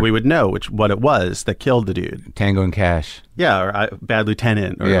brands, so we would know what it was that killed the dude. Tango and Cash. Yeah, or Bad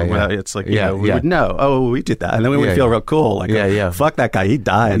Lieutenant, or whatever. It's like we would know. Oh, we did that, and then we would feel real cool. Like, fuck that guy, he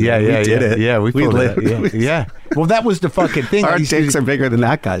died. Yeah, we did it. Yeah, we lived. Yeah. Well, that was the fucking thing. Our dicks are bigger than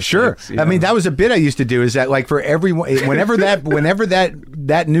that guy's. Sure. Dicks, I mean, that was a bit I used to do. Is that like for everyone? Whenever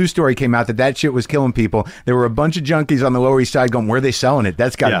that news story came out that shit was killing people, there were a bunch of junkies on the Lower East Side going, "Where are they selling it?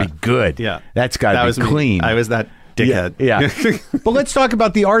 That's got to be good. Yeah, that's got to be clean." I was that dickhead. Yeah. But let's talk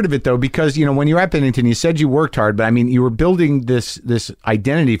about the art of it, though, because when you were at Bennington, you said you worked hard, but I mean, you were building this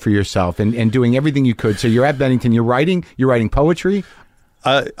identity for yourself and doing everything you could. So you're at Bennington. You're writing poetry.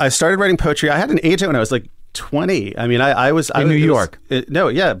 I started writing poetry. I had an agent when I was like 20. I mean, I was in New York.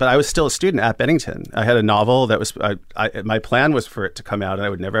 But I was still a student at Bennington. I had a novel that was. My plan was for it to come out, and I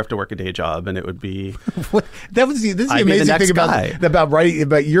would never have to work a day job, and it would be. This is the amazing thing about writing,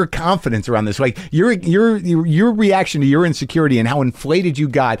 about your confidence around this. Like your reaction to your insecurity and how inflated you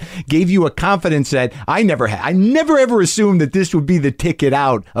got gave you a confidence that I never had. I never ever assumed that this would be the ticket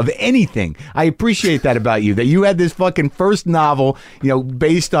out of anything. I appreciate that about you. That you had this fucking first novel,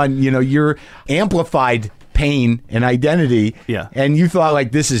 based on your amplified pain and identity. Yeah. And you thought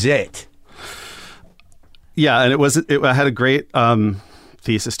like, this is it. Yeah, and I had a great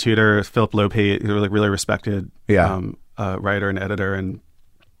thesis tutor, Philip Lopate, who really respected writer and editor, and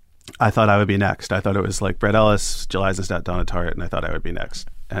I thought I would be next. I thought it was like Brett Ellis, Jill Eisenstadt, Donna Tartt, and I thought I would be next.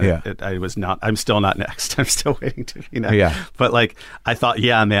 And I was not. I'm still not next. I'm still waiting to be next. Yeah. But like, I thought,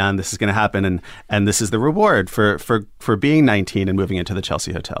 yeah, man, this is going to happen, and this is the reward for being 19 and moving into the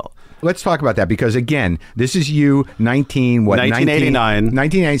Chelsea Hotel. Let's talk about that, because again, this is you, 19, what? 1989.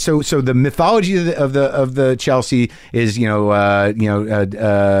 1989. So the mythology of the Chelsea is Dylan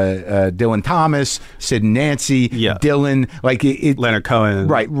Thomas, Sid and Nancy, Dylan, like Leonard Cohen.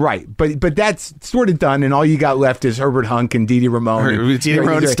 Right. But that's sort of done, and all you got left is Herbert Hunk and Didi Ramone. Didi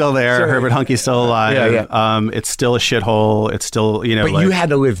Ramone's still there. So, Herbert Hunky's still alive. Yeah. It's still a shithole. It's still But you had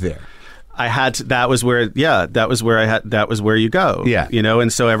to live there. I had to, that was where you go. Yeah.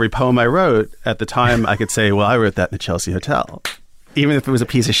 And so every poem I wrote at the time, I could say, well, I wrote that in the Chelsea Hotel. Even if it was a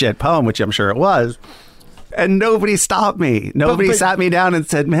piece of shit poem, which I'm sure it was. And nobody stopped me. Nobody sat me down and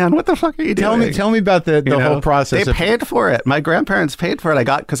said, man, what the fuck are you doing? Tell me about the whole process. They paid for it. My grandparents paid for it.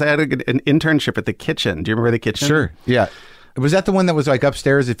 Because I had an internship at the kitchen. Do you remember the kitchen? Sure. Yeah. Was that the one that was like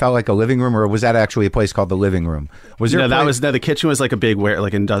upstairs? It felt like a living room, or was that actually a place called the living room? Was there? The kitchen was like a big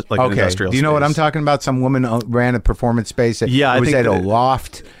an industrial. Do you know space. what I'm talking about? Some woman ran a performance space. I was think at a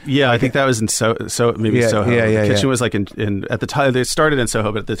loft. Yeah, I think that was in Soho. Soho. The kitchen was like in at the time they started in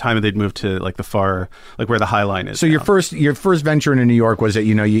Soho, but at the time they'd moved to like the far, like where the High Line is. So now. your first venture into New York was that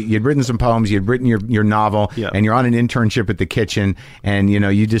you'd written some poems, you'd written your novel, and you're on an internship at the kitchen, and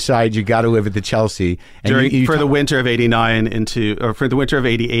you decide you got to live at the Chelsea. And for the winter of '89 for the winter of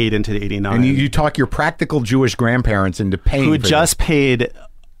 '88 into '89. And you talk your practical Jewish grandparents into paying who just paid,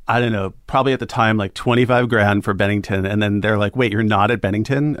 I don't know, probably at the time like $25,000 for Bennington, and then they're like, "Wait, you're not at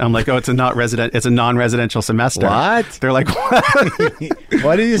Bennington?" I'm like, "Oh, it's a non-residential semester." What? They're like, "What?"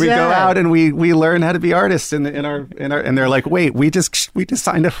 What is that? We go out and we learn how to be artists in our and they're like, "Wait, we just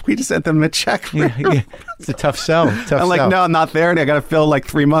signed up. We just sent them a check." Yeah. It's a tough sell. I'm like, "No, I'm not there, and I got to fill like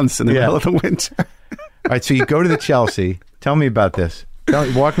 3 months in the middle of the winter." All right, so you go to the Chelsea. Tell me about this.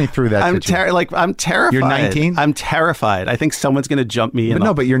 Walk me through that. I'm terrified. You're 19? I'm terrified. I think someone's going to jump me in.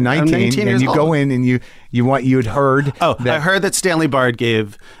 But you're 19, I'm 19 and you old. Go in and you'd heard. Oh, I heard that Stanley Bard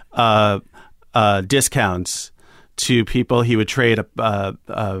gave discounts to people. He would trade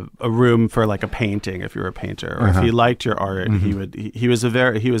a room for like a painting if you were a painter, or if he liked your art, he would. He was a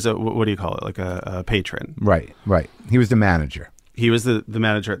what do you call it? Like a patron. Right. He was the manager. He was the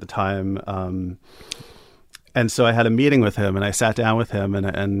manager at the time. And so I had a meeting with him, and I sat down with him,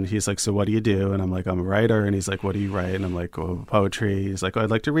 and he's like, "So what do you do?" And I'm like, "I'm a writer." And he's like, "What do you write?" And I'm like, "Oh, poetry." He's like, "Oh, I'd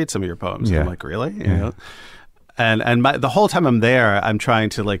like to read some of your poems." And I'm like, "Really?" And the whole time I'm there, I'm trying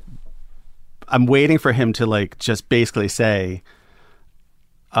to I'm waiting for him to just basically say,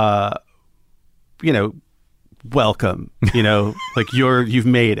 welcome, like you've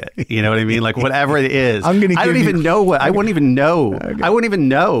made it, you know what I mean? Like whatever it is, I wouldn't even know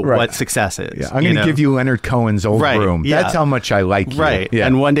what success is. Yeah, I'm going to give you Leonard Cohen's old room. Yeah. That's how much I like you. Right. Yeah.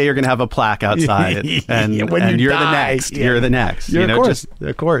 And one day you're going to have a plaque outside and you're the next. You're the next.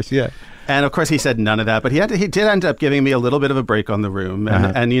 Of course. Yeah. And of course he said none of that, but he did end up giving me a little bit of a break on the room.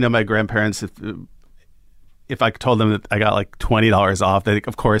 And my grandparents, if I told them that I got like $20 off, they think,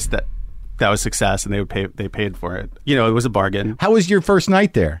 of course, that was success, and they paid for it. It was a bargain. How was your first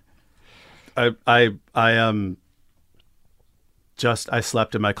night there? I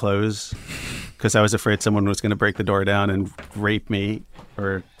slept in my clothes because I was afraid someone was going to break the door down and rape me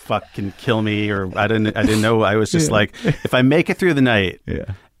or fucking kill me, or I didn't know. I was just like, if I make it through the night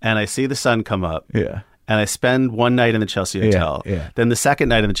and I see the sun come up and I spend one night in the Chelsea Hotel, then the second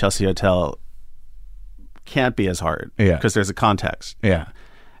night in the Chelsea Hotel can't be as hard because there's a context. Yeah.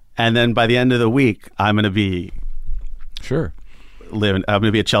 And then by the end of the week, I'm going to be I'm going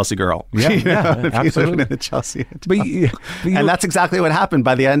to be a Chelsea girl. Yeah, absolutely. Living in the Chelsea. And that's exactly what happened.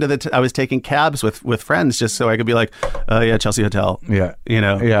 By the end of I was taking cabs with friends just so I could be like, oh yeah, Chelsea Hotel. Yeah.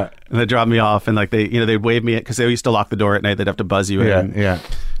 And they dropped me off, and like they'd wave me in, because they used to lock the door at night. They'd have to buzz you in. Yeah.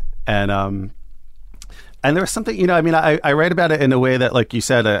 And there was something, I write about it in a way that, like you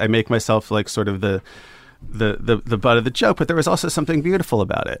said, I make myself like sort of the butt of the joke, but there was also something beautiful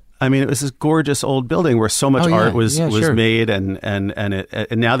about it. I mean, it was this gorgeous old building where so much art was made, and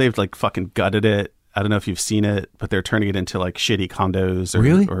now they've like fucking gutted it. I don't know if you've seen it, but they're turning it into like shitty condos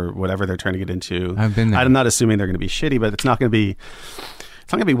or whatever they're turning it into. I've been there. I'm not assuming they're going to be shitty, but it's not going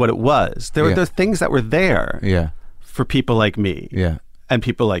to be what it was. There were things that were there for people like me and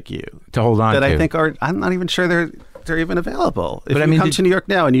people like you to hold on that to. I think I'm not even sure they're even available. If But you I mean, come to New York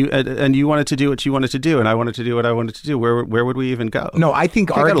now and you wanted to do what you wanted to do, and I wanted to do what I wanted to do, where would we even go? No, I think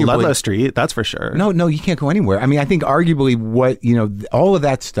Can't go to arguably Ludlow Street, that's for sure. No, you can't go anywhere. I mean, I think arguably what, all of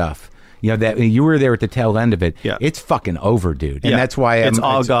that stuff, that you were there at the tail end of it. Yeah. It's fucking over, dude. And that's why it's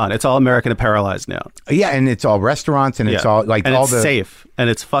all gone. It's all American apparelized now. Yeah, and it's all restaurants, and it's all like and all it's the safe,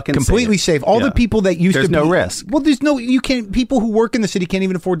 and it's fucking completely safe. All the people that used There's to be, no risk. Well, you can't. People who work in the city can't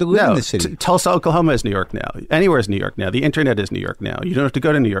even afford to live in the city. Tulsa, Oklahoma is New York now. Anywhere is New York now. The internet is New York now. You don't have to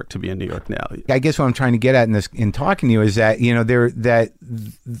go to New York to be in New York now. I guess what I'm trying to get at in talking to you is that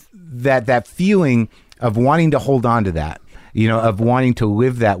that feeling of wanting to hold on to that. Of wanting to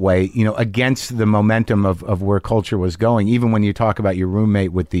live that way, against the momentum of where culture was going. Even when you talk about your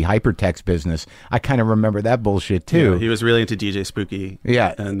roommate with the hypertext business, I kind of remember that bullshit too. Yeah, he was really into DJ Spooky.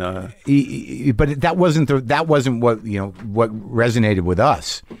 Yeah, and but that wasn't what what resonated with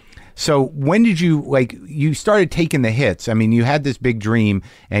us. So when did you started taking the hits? I mean, you had this big dream,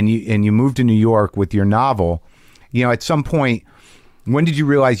 and you moved to New York with your novel. At some point. When did you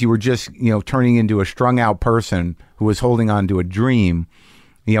realize you were just, turning into a strung out person who was holding on to a dream,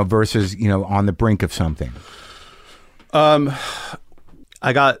 versus, on the brink of something?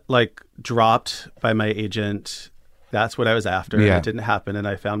 I got dropped by my agent. That's what I was after. Yeah. It didn't happen. And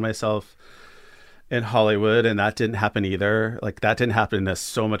I found myself in Hollywood, and that didn't happen either. That didn't happen in a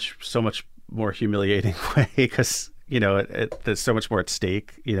so much more humiliating way because, there's so much more at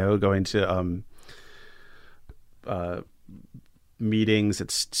stake, going to, meetings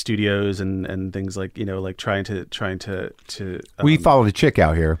at studios and things trying to we followed a chick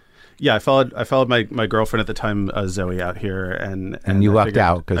out here. Yeah, I followed my girlfriend at the time, Zoe, out here, and you lucked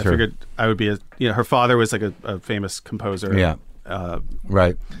out because I figured I would be her father was a famous composer. Yeah,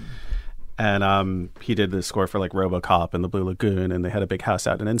 right. And he did the score for RoboCop and The Blue Lagoon, and they had a big house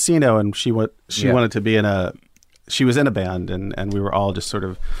out in Encino, and she wanted to be she was in a band, and we were all just sort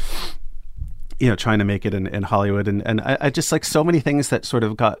of trying to make it in Hollywood, and I just so many things that sort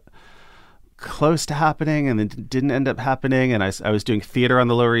of got close to happening and then didn't end up happening. And I was doing theater on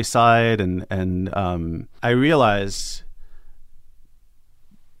the Lower East Side, and I realized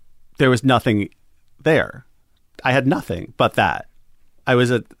there was nothing there. I had nothing but that. I was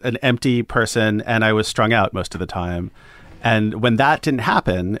an empty person, and I was strung out most of the time. And when that didn't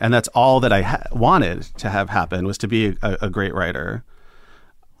happen, and that's all that I wanted to have happen was to be a great writer.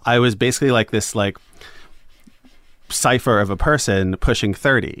 I was basically this cipher of a person pushing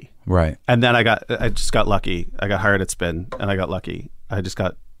 30. Right. And then I just got lucky. I got hired at Spin, and I got lucky. I just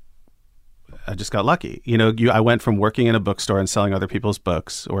got lucky. I went from working in a bookstore and selling other people's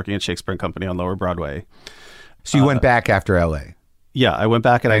books, working at Shakespeare and Company on Lower Broadway. So you went back after LA. Yeah, I went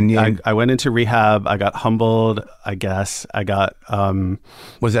back, and I went into rehab. I got humbled, I guess. I got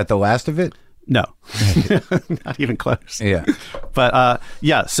Was that the last of it? No, not even close. Yeah, but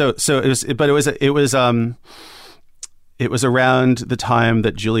so it was around the time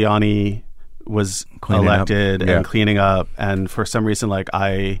that Giuliani was elected and cleaning up, and for some reason,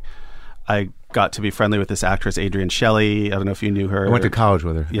 I got to be friendly with this actress Adrienne Shelley. I don't know if you knew her. I went to college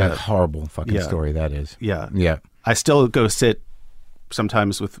with her. Yeah, that horrible fucking story that is. Yeah. I still go sit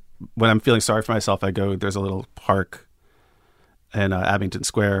sometimes when I'm feeling sorry for myself. There's a little park in Abington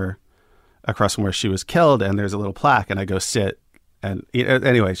Square across from where she was killed, and there's a little plaque, and I go sit, and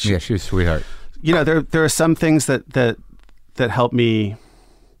anyway, she was a sweetheart. There are some things that help me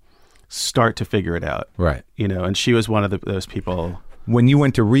start to figure it out, right? And she was one of those people. When you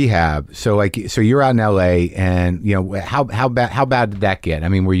went to rehab, so you're out in LA, and how bad did that get? I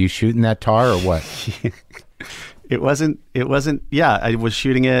mean, were you shooting that tar or what? It wasn't. Yeah, I was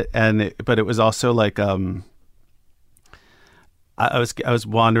shooting it, but it was also I was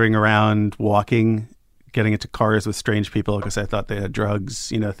wandering around, walking, getting into cars with strange people because I thought they had drugs.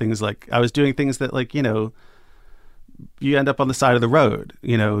 Things I was doing things that you end up on the side of the road.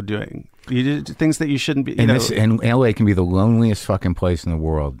 Doing you did things that you shouldn't be. And LA can be the loneliest fucking place in the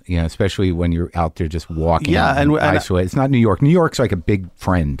world. Especially when you're out there just walking. Yeah, and isolated. It's not New York. New York's like a big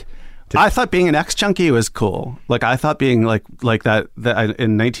friend. I thought being an ex-junkie was cool. I thought being like that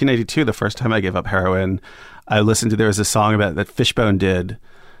in 1992, the first time I gave up heroin, I listened to, there was a song that Fishbone did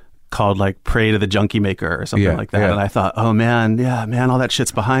called Pray to the Junkie Maker or something like that. Yeah. And I thought, oh man, all that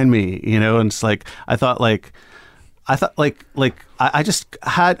shit's behind me, and it's I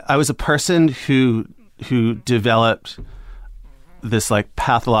was a person who developed this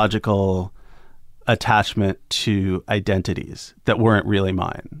pathological attachment to identities that weren't really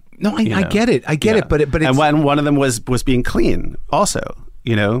mine. No, I get it. I get it. But and when one of them was being clean also,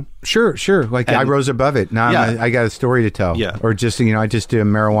 Sure. Like I rose above it. Now I got a story to tell. Yeah. Or just, I just do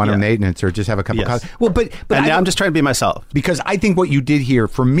marijuana maintenance or just have a cup of coffee. Well, but and now I'm just trying to be myself. Because I think what you did here,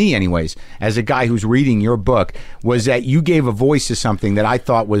 for me anyways, as a guy who's reading your book, was that you gave a voice to something that I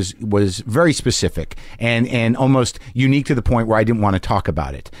thought was very specific and almost unique to the point where I didn't want to talk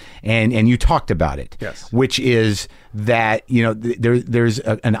about it. And you talked about it. Yes. Which is that, there's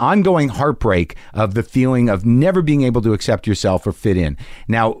an ongoing heartbreak of the feeling of never being able to accept yourself or fit in.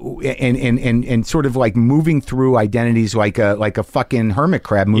 Now, and sort of like moving through identities like a fucking hermit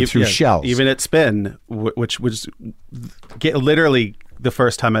crab moves through shells. Even at Spin, which was literally the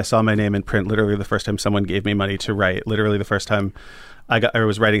first time I saw my name in print, literally the first time someone gave me money to write, literally the first time I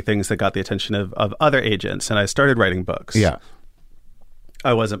was writing things that got the attention of other agents, and I started writing books. Yeah.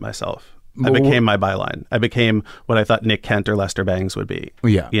 I wasn't myself. I became my byline. I became what I thought Nick Kent or Lester Bangs would be.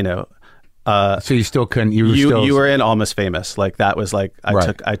 Yeah. So you still couldn't. You were in Almost Famous. Like that was like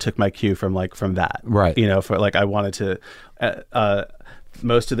I took my cue from that. Right. For like I wanted to.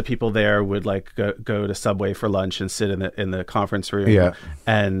 Most of the people there would like go to Subway for lunch and sit in the conference room. Yeah.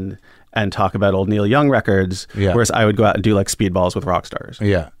 And talk about old Neil Young records. Yeah. Whereas I would go out and do like speedballs with rock stars.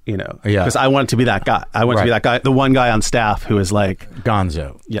 Yeah. Yeah. Because I wanted to be that guy. I wanted to be that guy, the one guy on staff who is like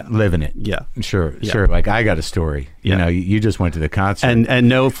Gonzo. Yeah. Living it. Yeah. Sure. Like I got a story. Yeah. You just went to the concert. And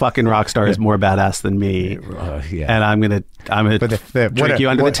no fucking rock star is more badass than me. Yeah. And I'm gonna drink you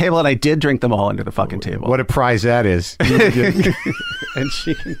under the table, and I did drink them all under the fucking table. What a prize that is. And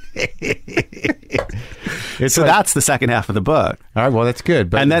she So that's the second half of the book. All right, well that's good.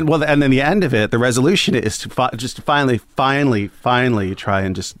 But and then the end of it, the resolution is to just finally try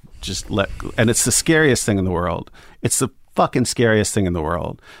and just let. And it's the scariest thing in the world. It's the fucking scariest thing in the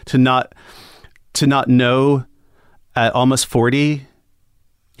world to not know at almost 40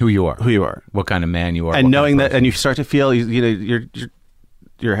 who you are, what kind of man you are, and knowing that, and you start to feel you're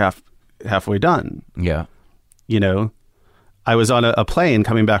halfway done. Yeah. I was on a plane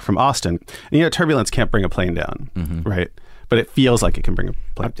coming back from Austin. And, turbulence can't bring a plane down, right? But it feels like it can bring a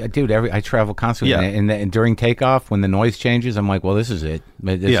plane. Dude, I travel constantly. Yeah. And during takeoff, when the noise changes, I'm like, well, this is it.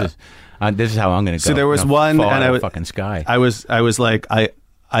 This is how I'm going to go. So there was one, and I was fucking sky. I was like,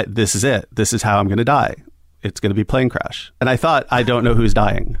 this is it. This is how I'm going to die. It's going to be plane crash. And I thought, I don't know who's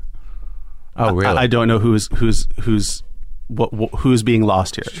dying. Oh, really? I don't know who's being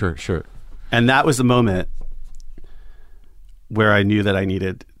lost here. Sure. And that was the moment where I knew that I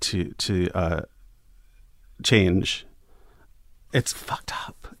needed to change. It's fucked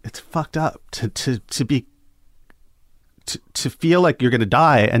up. It's fucked up to feel like you're going to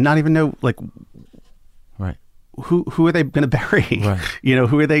die and not even know like right. Who are they going to bury? Right.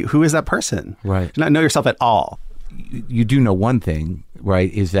 Who are they? Who is that person? Right. Not know yourself at all. You do know one thing,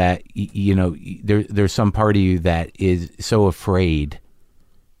 right? Is that there's some part of you that is so afraid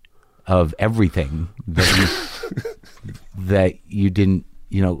of everything that you didn't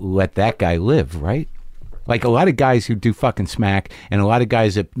let that guy live, right? Like a lot of guys who do fucking smack, and a lot of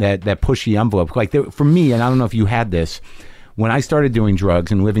guys that push the envelope. Like for me, and I don't know if you had this, when I started doing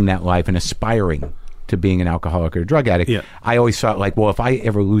drugs and living that life and aspiring to being an alcoholic or a drug addict, I always thought like, well, if I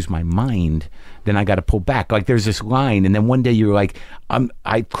ever lose my mind, then I got to pull back. Like there's this line, and then one day you're like,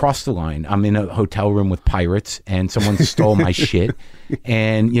 I crossed the line. I'm in a hotel room with pirates, and someone stole my shit.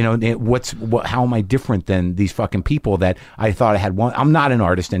 And how am I different than these fucking people that I thought I had one? I'm not an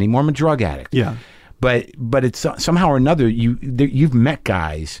artist anymore. I'm a drug addict. Yeah. But it's somehow or another you've met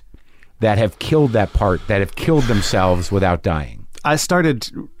guys that have killed that part, that have killed themselves without dying. I started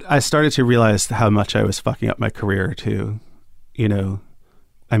to realize how much I was fucking up my career too.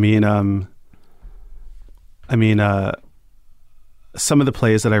 Some of the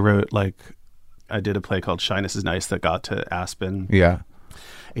plays that I wrote, like I did a play called Shyness is Nice that got to Aspen. Yeah.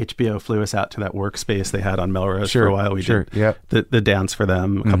 HBO flew us out to that workspace they had on Melrose for a while. We did the dance for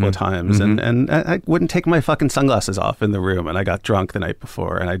them a couple of times, and I wouldn't take my fucking sunglasses off in the room, and I got drunk the night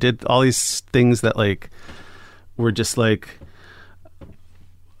before, and I did all these things that like were just like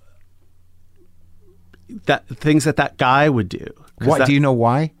things that guy would do. What do you know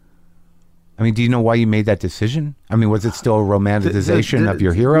why? I mean, do you know why you made that decision? I mean, was it still a romanticization of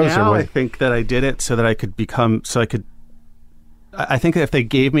your heroes? Now I think that I did it so that I could I think that if they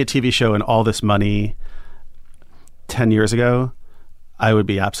gave me a TV show and all this money 10 years ago, I would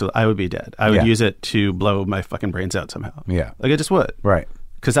be dead. I would use it to blow my fucking brains out somehow. Yeah. Like I just would. Right.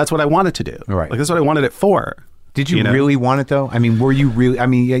 Because that's what I wanted to do. Right. Like that's what I wanted it for. Did you really want it though? I mean, were you really, I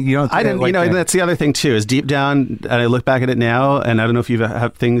didn't, like, that's the other thing too, is deep down, and I look back at it now, and I don't know if you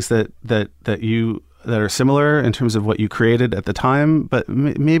have things that are similar in terms of what you created at the time, but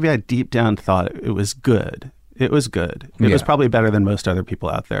maybe I deep down thought it was good. It was good. It was probably better than most other people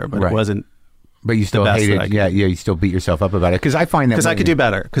out there, but it wasn't. But you still hated, you still beat yourself up about it. Because I find that... Because I could do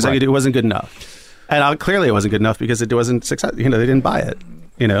better. Because it wasn't good enough. And clearly it wasn't good enough because it wasn't success. They didn't buy it,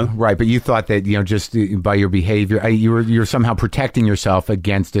 Right, but you thought that, just by your behavior, you're somehow protecting yourself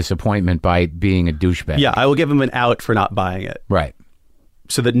against disappointment by being a douchebag. Yeah, I will give them an out for not buying it. Right.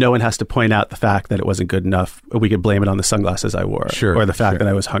 So that no one has to point out the fact that it wasn't good enough. We could blame it on the sunglasses I wore. Sure. Or the fact that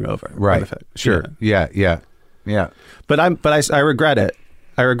I was hungover. Right. Sure. Yeah. But I regret it.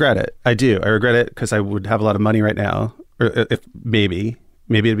 I regret it. I do. I regret it because I would have a lot of money right now. Or if maybe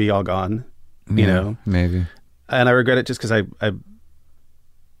it'd be all gone, Maybe. And I regret it just because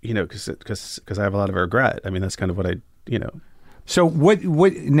because I have a lot of regret. I mean, that's kind of what So what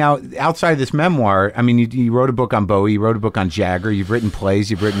now, outside of this memoir, I mean, you wrote a book on Bowie, you wrote a book on Jagger, you've written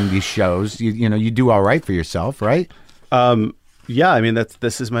plays, you've written these shows, you do all right for yourself, right? Yeah, I mean,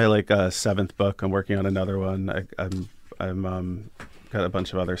 this is my seventh book. I'm working on another one. I'm got a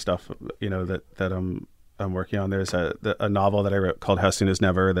bunch of other stuff, that I'm working on. There's a novel that I wrote called How Soon Is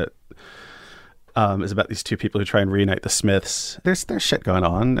Never that is about these two people who try and reunite the Smiths. There's shit going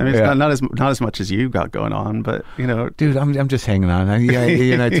on. I mean, it's not as much as you got going on, but dude, I'm just hanging on.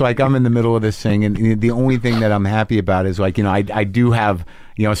 It's like I'm in the middle of this thing, and the only thing that I'm happy about is I do have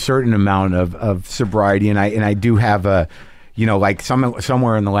a certain amount of sobriety, and I do have a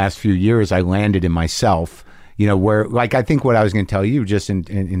somewhere in the last few years I landed in myself. Where I think what I was going to tell you just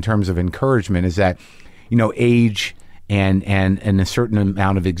in terms of encouragement is that, age and a certain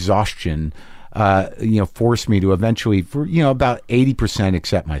amount of exhaustion, forced me to eventually, for, about 80%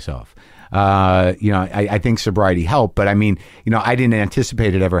 accept myself. I think sobriety helped, but I mean, I didn't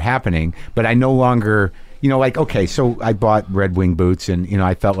anticipate it ever happening, but I no longer, okay, so I bought Red Wing boots and,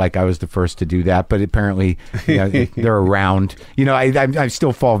 I felt like I was the first to do that, but apparently, they're around. I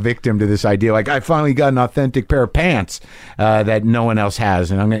still fall victim to this idea. I finally got an authentic pair of pants that no one else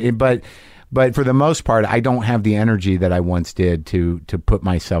has. And but for the most part, I don't have the energy that I once did to put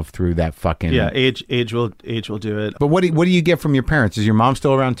myself through that fucking... Yeah, age will do it. But what do you get from your parents? Is your mom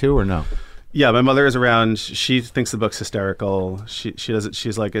still around too or no? Yeah, my mother is around. She thinks the book's hysterical. She doesn't.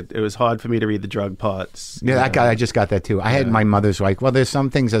 She's like, it was hard for me to read the drug parts. Yeah, I just got that too. I had my mother's like, well, there's some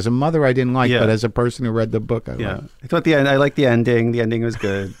things as a mother I didn't like, but as a person who read the book, I liked. I thought I liked the ending. The ending was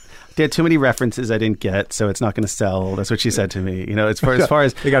good. They had too many references I didn't get, so it's not going to sell. That's what she said to me. As far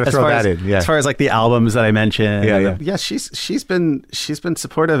as you got to throw that in. Yeah. As far as the albums that I mentioned. Yeah. She's been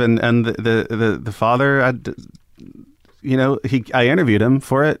supportive, and the father, I interviewed him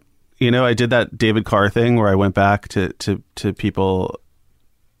for it. I did that David Carr thing where I went back to people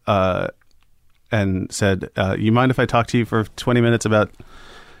and said, you mind if I talk to you for 20 minutes about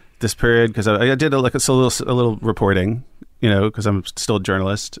this period? Because I did a little reporting, because I'm still a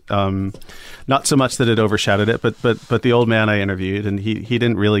journalist. Not so much that it overshadowed it, but the old man I interviewed, and he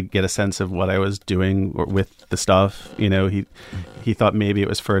didn't really get a sense of what I was doing with the stuff. He thought maybe it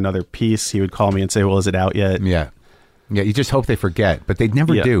was for another piece. He would call me and say, well, is it out yet? Yeah. You just hope they forget, but they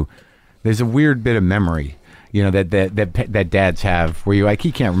never do. There's a weird bit of memory, that dads have where you're like,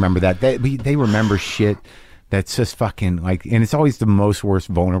 he can't remember that. They remember shit that's just fucking and it's always the most worst,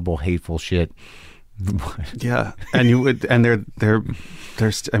 vulnerable, hateful shit. Yeah, and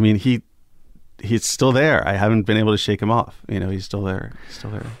I mean, he's still there. I haven't been able to shake him off. He's still there.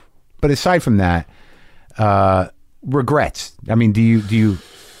 But aside from that, regrets. I mean, do you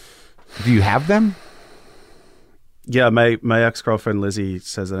have them? Yeah, my ex-girlfriend Lizzie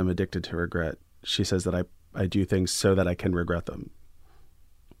says that I'm addicted to regret. She says that I do things so that I can regret them.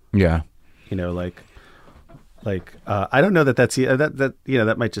 Yeah. I don't know that's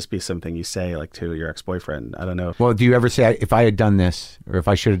that might just be something you say to your ex-boyfriend. I don't know. Well, do you ever say, if I had done this or if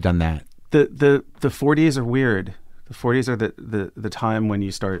I should have done that? The 40s are weird. The 40s are the time when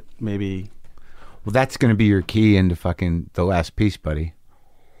you start maybe. Well, that's going to be your key into fucking the last piece, buddy.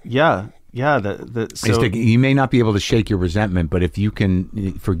 Yeah. Yeah, so you may not be able to shake your resentment, but if you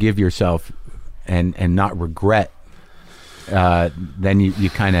can forgive yourself and not regret, then you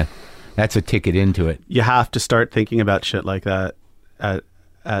kind of, that's a ticket into it. You have to start thinking about shit like that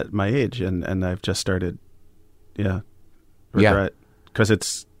at my age, and I've just started, regret because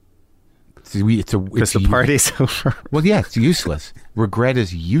the party's over. Well, yeah, it's useless. Regret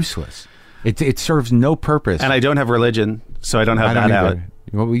is useless. It serves no purpose, and I don't have religion, so I don't have that out.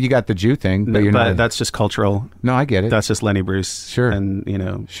 Well, you got the Jew thing, but you're not. That's just cultural. No, I get it. That's just Lenny Bruce. Sure. And,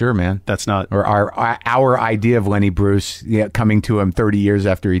 Sure, man. That's not... Or our idea of Lenny Bruce coming to him 30 years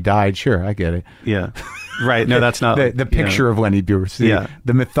after he died. Sure, I get it. Yeah. Right. No, that's not... the picture of Lenny Bruce. The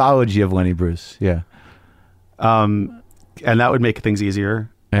mythology of Lenny Bruce. Yeah. And that would make things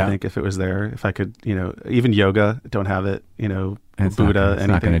easier. I think if it was there, if I could, even yoga, don't have it, It's Buddha, it's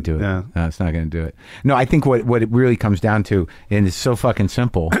not going to do it. Yeah. No, it's not going to do it. No, I think what it really comes down to, and it's so fucking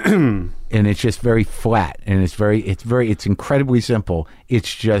simple, and it's just very flat, and it's incredibly simple.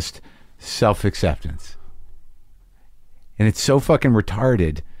 It's just self-acceptance. And it's so fucking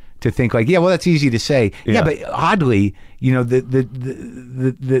retarded to think like, yeah, well, that's easy to say. Yeah, but oddly,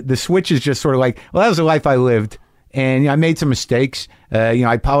 the switch is just sort of like, well, that was the life I lived. And I made some mistakes. I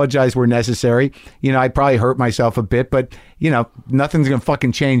apologize where necessary. I probably hurt myself a bit, but nothing's gonna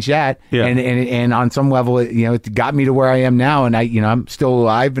fucking change that. Yeah. And on some level, it got me to where I am now, and I'm still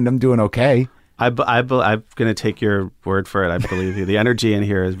alive and I'm doing okay. I'm gonna take your word for it. I believe you. The energy in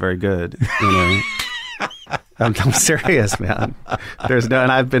here is very good. I'm serious, man. And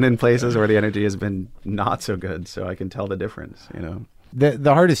I've been in places where the energy has been not so good, so I can tell the difference.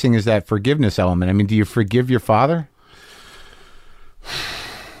 The hardest thing is that forgiveness element. I mean, do you forgive your father?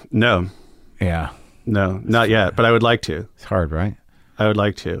 No. Yeah. No, not yet, but I would like to. It's hard, right? I would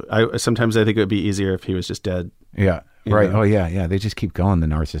like to. Sometimes I think it would be easier if he was just dead. Yeah. Right. Oh, yeah. They just keep going, the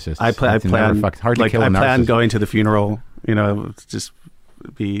narcissists. I plan going to the funeral, just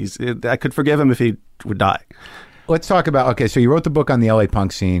I could forgive him if he would die. Let's talk about, so you wrote the book on the LA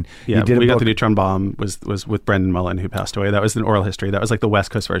punk scene. Yeah, We Got the Neutron Bomb was with Brendan Mullen, who passed away. That was an oral history. That was like the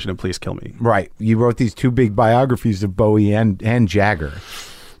West Coast version of Please Kill Me. Right. You wrote these two big biographies of Bowie and Jagger.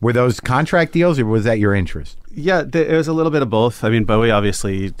 Were those contract deals, or was that your interest? Yeah, it was a little bit of both. I mean, Bowie,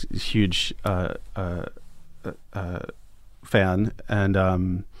 obviously, huge fan,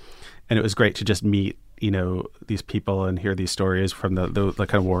 and it was great to just meet these people and hear these stories from the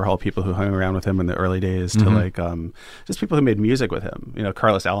kind of Warhol people who hung around with him in the early days to just people who made music with him,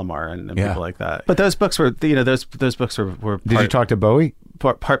 Carlos Alomar and people like that. But those books were, those books were Did you talk to Bowie?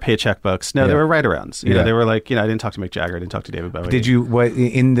 Part paycheck books. No, they were write-arounds. They were like, I didn't talk to Mick Jagger, I didn't talk to David Bowie. Did you, what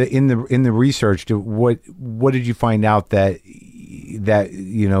in the research, what did you find out that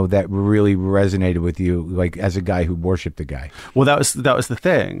really resonated with you, like as a guy who worshipped the guy? Well, that was the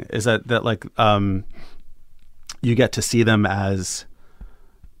thing, is that like you get to see them as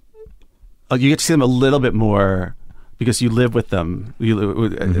a little bit more because you live with them.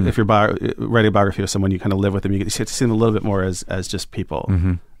 If you're writing a biography of someone, you kind of live with them. You get to see them a little bit more as just people.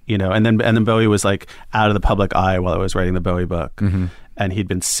 And then Bowie was like out of the public eye while I was writing the Bowie book, and he'd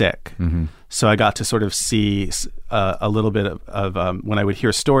been sick. So I got to sort of see a little bit of when I would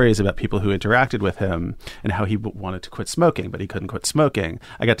hear stories about people who interacted with him and how he wanted to quit smoking, but he couldn't quit smoking.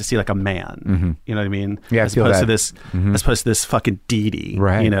 I got to see like a man, you know what I mean? Yeah, as opposed to this fucking deity,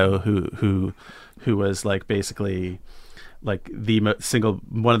 right? Who was like basically like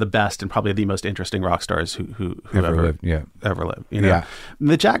one of the best and probably the most interesting rock stars who ever lived. Yeah, ever lived. Yeah.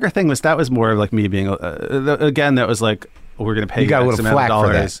 The Jagger thing was more of like me being again. That was like, we're going to pay you got a little flack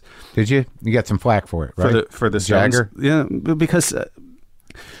for that. Did you? You got some flack for it, right? For the Jagger? Yeah, because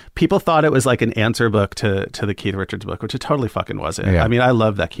people thought it was like an answer book to the Keith Richards book, which it totally fucking wasn't. Yeah. I mean, I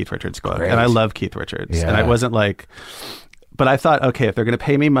love that Keith Richards book, and I love Keith Richards, and I wasn't like. But I thought, okay, if they're going to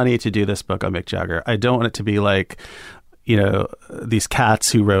pay me money to do this book on Mick Jagger, I don't want it to be like, these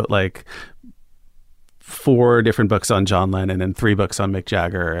cats who wrote like 4 different books on John Lennon and 3 books on Mick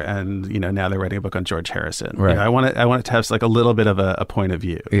Jagger, and now they're writing a book on George Harrison. Right. I want it to have like a little bit of a point of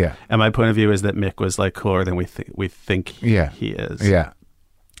view. Yeah. And my point of view is that Mick was like cooler than we think he is. Yeah.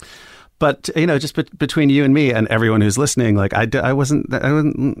 But just between you and me and everyone who's listening, like I wasn't,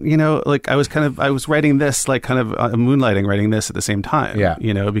 like I was writing this, like kind of moonlighting, writing this at the same time. Yeah.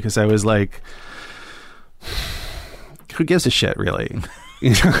 Because I was like, who gives a shit, really?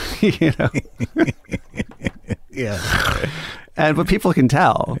 Yeah. But people can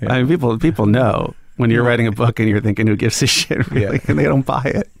tell. Yeah. I mean, people know when you're writing a book and you're thinking, who gives a shit, really? And they don't buy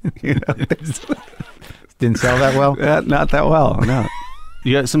it. Didn't sell that well? Not that well, no.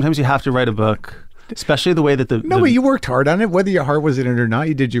 Sometimes you have to write a book, especially the way that but you worked hard on it, whether your heart was in it or not.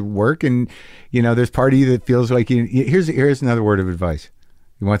 You did your work, and there's part of you that feels like here's another word of advice.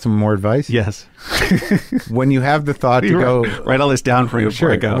 You want some more advice? Yes. When you have the thought to go, write all this down for you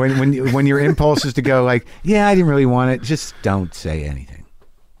before I go. When your impulse is to go like, yeah, I didn't really want it, just don't say anything.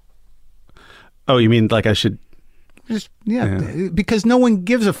 Oh, you mean like I should? Just because no one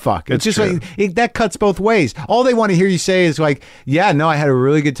gives a fuck. It's just true. Like that cuts both ways. All they want to hear you say is like, yeah, no, I had a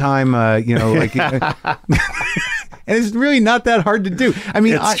really good time. Like. And it's really not that hard to do. I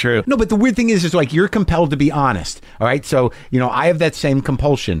mean, it's true. No, but the weird thing is like you're compelled to be honest. All right. So, I have that same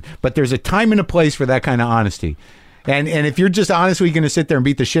compulsion, but there's a time and a place for that kind of honesty. And if you're just honestly going to sit there and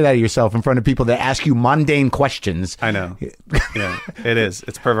beat the shit out of yourself in front of people that ask you mundane questions. I know. Yeah, it is.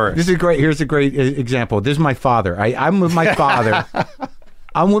 It's perverse. Here's a great example. This is my father. I'm with my father.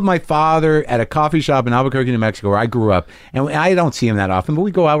 I'm with my father at a coffee shop in Albuquerque, New Mexico, where I grew up, and I don't see him that often. But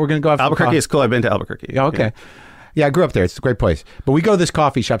we go out. We're going to go out. Albuquerque is cool. I've been to Albuquerque. Yeah, okay. Yeah, I grew up there. It's a great place. But we go to this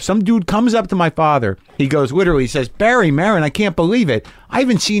coffee shop. Some dude comes up to my father. He goes, literally, he says, Barry, Marin, I can't believe it. I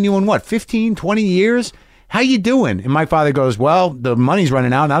haven't seen you in, 15, 20 years? How you doing? And my father goes, well, the money's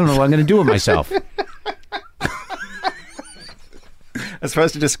running out, and I don't know what I'm going to do with myself. I'm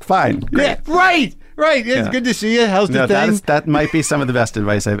supposed to just, fine. Great. Yeah, right. It's good to see you. How's the thing? That might be some of the best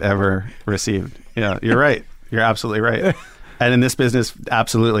advice I've ever received. Yeah, you're right. You're absolutely right. And in this business,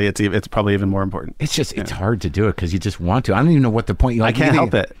 absolutely, it's probably even more important. It's just, it's hard to do it because you just want to. I don't even know what the point. I can't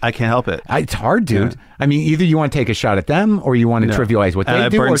help it. It's hard, dude. Yeah. I mean, either you want to take a shot at them or you want to trivialize what they do.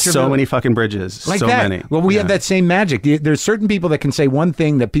 I've burned so many fucking bridges. Like so that. many. Well, we have that same magic. There's certain people that can say one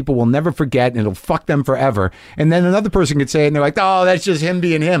thing that people will never forget and it'll fuck them forever. And then another person could say it and they're like, oh, that's just him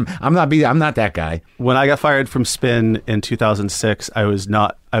being him. I'm not that guy. When I got fired from Spin in 2006, I was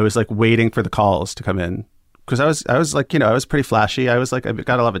like waiting for the calls to come in. Because I was like, I was pretty flashy. I was like, I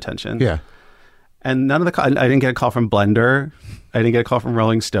got a lot of attention. Yeah. And none of the I didn't get a call from Blender. I didn't get a call from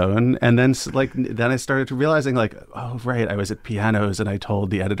Rolling Stone. And then I started realizing like, oh, right, I was at Pianos and I told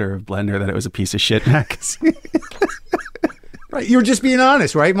the editor of Blender that it was a piece of shit magazine. Right. You're just being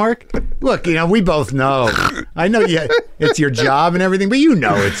honest, right, Mark? Look, we both know. I know it's your job and everything, but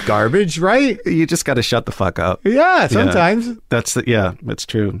it's garbage, right? You just got to shut the fuck up. Yeah, sometimes. Yeah. That's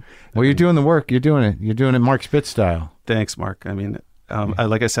true. Well, you're doing the work. You're doing it. You're doing it Marc Spitz style. Thanks, Mark. I mean,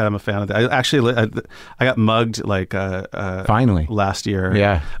 like I said, I'm a fan of that. I got mugged finally last year.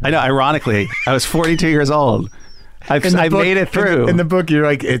 Yeah. I know. Ironically, I was 42 years old. I made it through. In the book, you're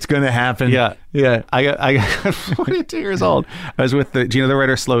like, it's going to happen. Yeah. Yeah. I got 42 years old. I was with do you know the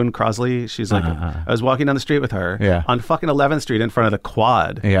writer Sloane Crosley? She's like, I was walking down the street with her on fucking 11th Street in front of the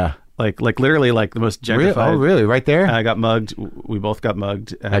Quad. Yeah. Like literally like the most gentrified. Really? Oh, really? Right there? And I got mugged. We both got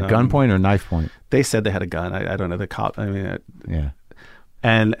mugged. At gunpoint or knife point? They said they had a gun. I don't know. The cop, yeah.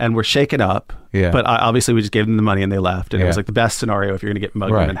 And we're shaken up. Yeah. But obviously we just gave them the money and they left. And it was like the best scenario if you're going to get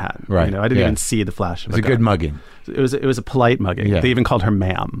mugged in Manhattan. Right. I didn't even see the flash of it was a good mugging. It was a polite mugging. Yeah. They even called her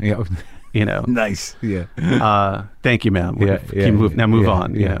ma'am. Yeah. Nice. Yeah. Thank you, ma'am. Now move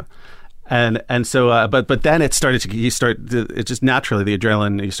on. And so, but then it started it just naturally, the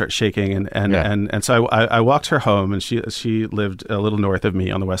adrenaline, you start shaking. And so I walked her home and she lived a little north of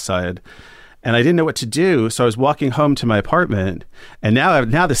me on the west side. And I didn't know what to do. So I was walking home to my apartment and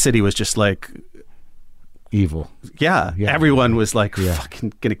now the city was just like evil. Yeah. Everyone was like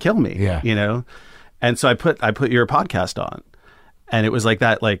fucking gonna kill me. Yeah. And so I put your podcast on. And it was like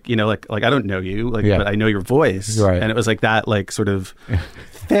that, like I don't know you, but I know your voice. Right. And it was like that, like sort of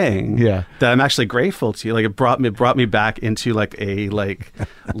thing that I'm actually grateful to you. Like it brought me back into like a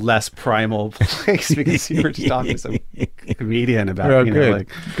less primal place because you were just talking to some comedian about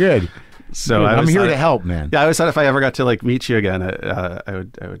good. So I'm here to help, man. Yeah, I always thought if I ever got to like meet you again, I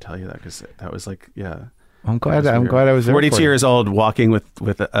would tell you that because that was like I'm glad I was there 42 years old, walking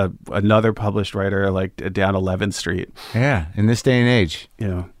with another published writer like down 11th Street. Yeah, in this day and age.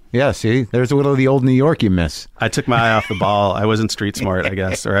 Yeah. Yeah, see, there's a little of the old New York you miss. I took my eye off the ball. I wasn't street smart, I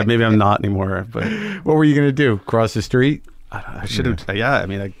guess, or maybe I'm not anymore. But what were you going to do? Cross the street? I should have. Yeah, I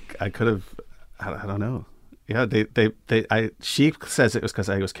mean, I could have. I don't know. Yeah, she says it was because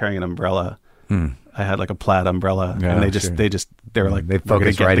I was carrying an umbrella. I had like a plaid umbrella, and they were like, they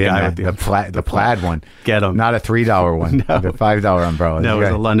focused right in the plaid one. Get him, not a $3 one, no. The $5 umbrella. No, it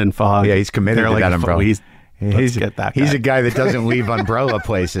was a London Fog. Yeah, he's committed to that umbrella. He's a guy that doesn't leave umbrella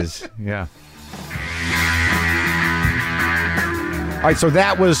places. Yeah. All right, so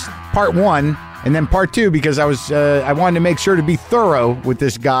that was part one. And then part two, because I wanted to make sure to be thorough with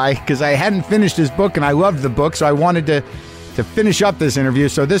this guy because I hadn't finished his book and I loved the book, so I wanted to finish up this interview.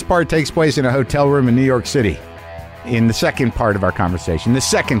 So this part takes place in a hotel room in New York City in the second part of our conversation, the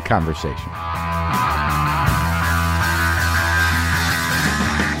second conversation.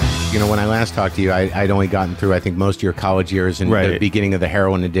 When I last talked to you, I'd only gotten through, I think, most of your college years and the beginning of the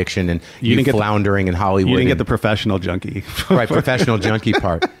heroin addiction and you floundering in Hollywood. You didn't get the professional junkie. Right, professional junkie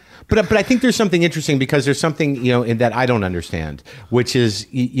part. But I think there's something interesting because there's something that I don't understand, which is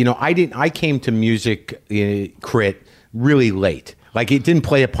I came to music crit really late. Like it didn't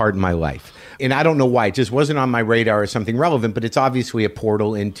play a part in my life, and I don't know why. It just wasn't on my radar as something relevant. But it's obviously a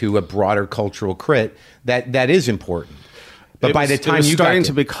portal into a broader cultural crit that is important. But by the time it was starting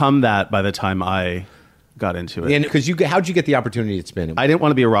to become that, by the time I got into it, and because how'd you get the opportunity at Spin? I didn't want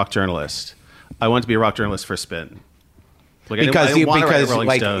to be a rock journalist. I wanted to be a rock journalist for Spin. Because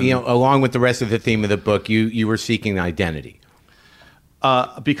along with the rest of the theme of the book, you were seeking identity.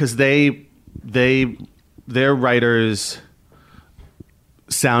 Because their writers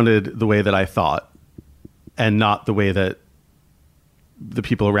sounded the way that I thought and not the way that the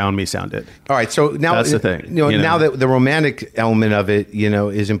people around me sounded. All right, so now that's the thing. Now that the romantic element of it,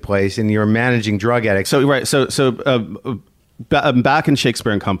 is in place, and you're managing drug addicts. So I'm back in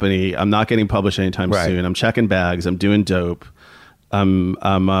Shakespeare and Company. I'm not getting published anytime soon. I'm checking bags. I'm doing dope. I'm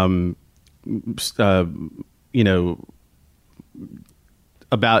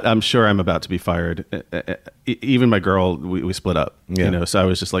sure I'm about to be fired. Even my girl, we split up. So I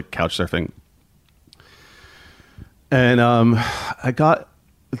was just like couch surfing. And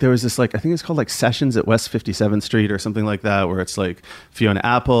there was this, like, I think it's called like Sessions at West 57th Street or something like that, where it's like Fiona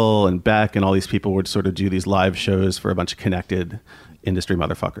Apple and Beck and all these people would sort of do these live shows for a bunch of connected industry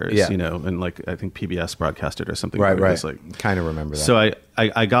motherfuckers, and like I think PBS broadcasted or something. Right. Like, kind of remember that. So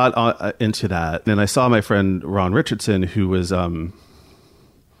I got into that, and I saw my friend Ron Richardson, who was a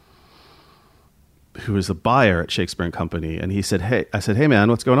buyer at Shakespeare and Company, and he said, "Hey," I said, "Hey man,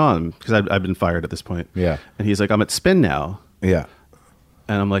 what's going on?" Because I've been fired at this point. Yeah. And he's like, "I'm at Spin now." Yeah.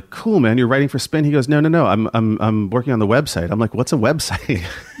 And I'm like, "Cool, man, you're writing for Spin?" He goes, No, I'm working on the website." I'm like, "What's a website?"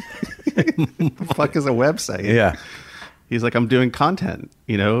 What the fuck is a website? Yeah. He's like, "I'm doing content.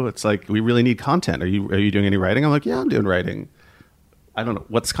 It's like, we really need content. Are you doing any writing?" I'm like, "Yeah, I'm doing writing." I don't know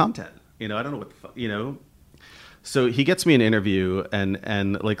what's content. I don't know what the fuck. So he gets me an interview,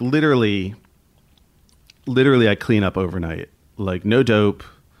 and like literally I clean up overnight. Like, no dope.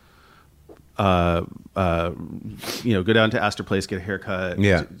 Go down to Astor Place, get a haircut.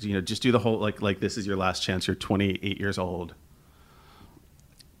 Yeah. Just do the whole like this is your last chance. You're 28 years old.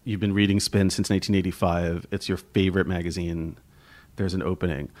 You've been reading Spin since 1985. It's your favorite magazine. There's an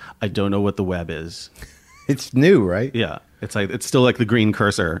opening. I don't know what the web is. It's new, right? Yeah. It's like, it's still like the green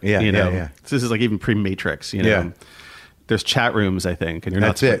cursor. Yeah. Yeah. This is like even pre-Matrix. Yeah. There's chat rooms, I think, and you're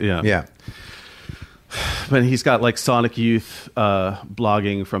That's not. it. Yeah. But he's got like Sonic Youth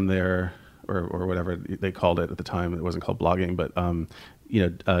blogging from there, or whatever they called it at the time. It wasn't called blogging, but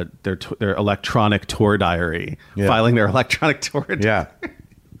their electronic tour diary, filing their electronic tour diary. Yeah.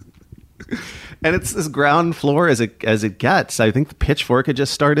 And it's this ground floor as it gets. I think the Pitchfork had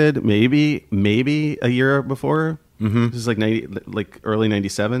just started, maybe a year before. Mm-hmm. This is like early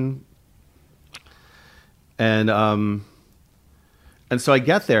 '97, and so I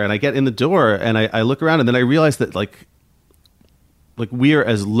get there and I get in the door and I look around, and then I realize that like we are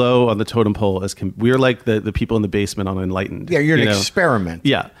as low on the totem pole as we're like the people in the basement on Enlightened. Yeah, you're an experiment.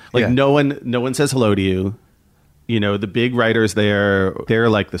 Yeah, no one says hello to you. The big writers there, they're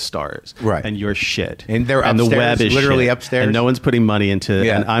like the stars. Right. And you're shit. And they're and upstairs, the web is literally shit. upstairs. And no one's putting money into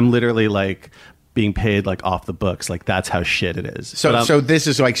and I'm literally like being paid like off the books. Like, that's how shit it is. So this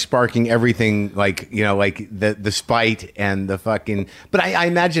is like sparking everything, like, like the spite and the fucking, but I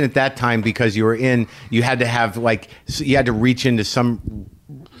imagine at that time, because you had to have you had to reach into some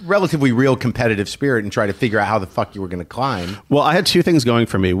relatively real competitive spirit and try to figure out how the fuck you were going to climb. Well, I had two things going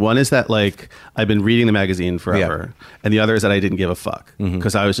for me. One is that like I've been reading the magazine forever, and the other is that I didn't give a fuck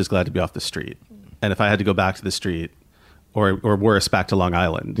because I was just glad to be off the street. And if I had to go back to the street, or worse, back to Long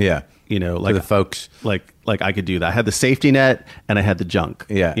Island, like to the folks, like I could do that. I had the safety net and I had the junk,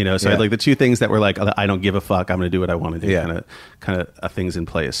 so I had like the two things that were like, I don't give a fuck, I'm going to do what I want to do, kind of things in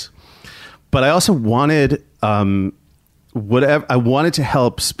place. But I also wanted whatever, I wanted to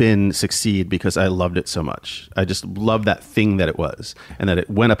help Spin succeed because I loved it so much. I just loved that thing that it was, and that it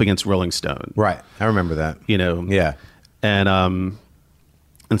went up against Rolling Stone. Right, I remember that.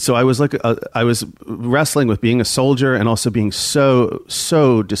 And so I was like, I was wrestling with being a soldier and also being so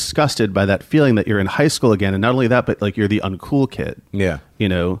disgusted by that feeling that you're in high school again, and not only that, but like you're the uncool kid. Yeah,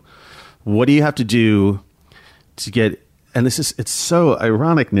 what do you have to do to get? And it's so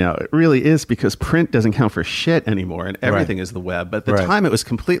ironic now. It really is, because print doesn't count for shit anymore, and everything is the web. But at the time, it was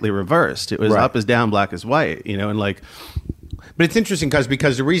completely reversed. It was up is down, black is white. And like. But it's interesting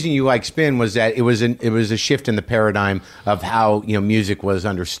because the reason you like Spin was that it was a shift in the paradigm of how music was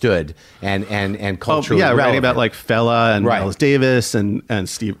understood and culturally relevant. Writing about like Fela and Miles Davis and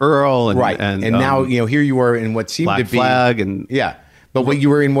Steve Earle and now here you were in what seemed Black to be Flag and But what you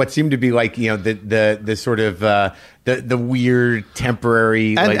were in what seemed to be like, the sort of the weird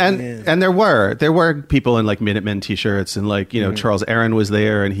temporary and there were people in like Minutemen t-shirts and like Charles Aaron was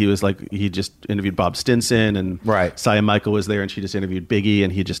there, and he just interviewed Bob Stinson, and Sia Michael was there and she just interviewed Biggie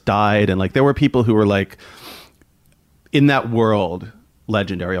and he just died, and like there were people who were like in that world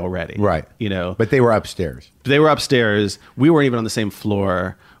legendary already, but they were upstairs. We weren't even on the same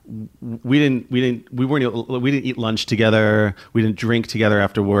floor. We didn't eat lunch together. We didn't drink together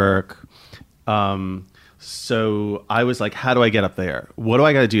after work. So I was like, how do I get up there? What do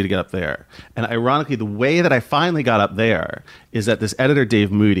I got to do to get up there? And ironically, the way that I finally got up there is that this editor,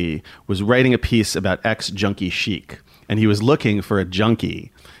 Dave Moody, was writing a piece about ex-junkie chic. And he was looking for a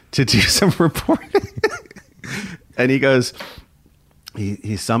junkie to do some reporting. And he goes,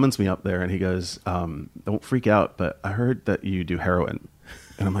 he summons me up there and he goes, don't freak out, but I heard that you do heroin.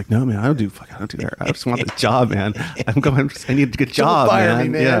 And I'm like, no, man, I don't do heroin. I just want this job, man. I need a good job, fire me,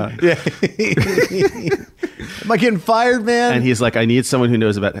 man. Yeah. Am I getting fired, man? And he's like, I need someone who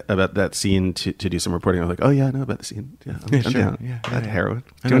knows about that scene to do some reporting. I was like, oh yeah, I know about the scene. Yeah, I'm sure. down. Yeah, I had heroin.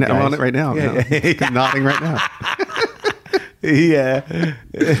 I'm on it right now. Yeah. I'm nodding right now. Yeah.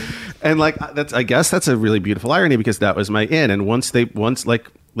 And like I guess that's a really beautiful irony because that was my in. And once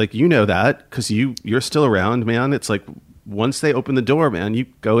like you know that because you're still around, man. It's like once they open the door, man,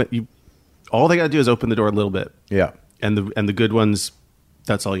 all they got to do is open the door a little bit. Yeah. And the good ones,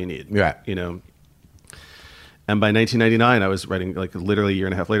 that's all you need. Yeah. You know. And by 1999, I was writing, like literally a year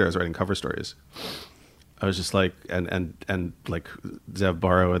and a half later, I was writing cover stories. I was just like, and like Zev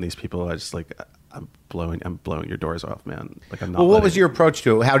Barrow and these people, I just like, I'm blowing your doors off, man. Like I'm not. Well, what was your approach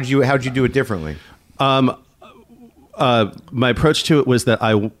to it? How'd you do it differently? My approach to it was that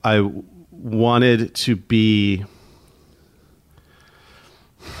I wanted to be.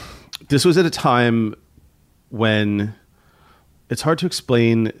 This was at a time when it's hard to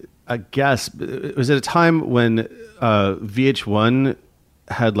explain. I guess it was at a time when VH1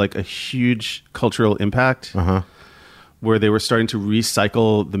 had like a huge cultural impact, where they were starting to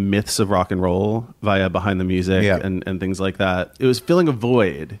recycle the myths of rock and roll via Behind the Music and things like that. It was filling a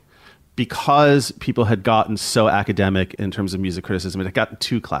void because people had gotten so academic in terms of music criticism. It had gotten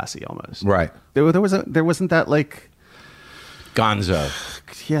too classy almost. Right. There wasn't that like Gonzo.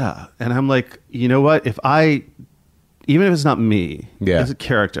 Yeah. And I'm like, you know what? Even if it's not me, Yeah. it's a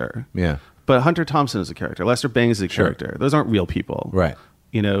character. Yeah. But Hunter Thompson is a character. Lester Bangs is a character. Those aren't real people. Right.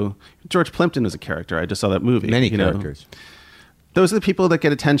 You know, George Plimpton is a character. I just saw that movie. Many characters. Those are the people that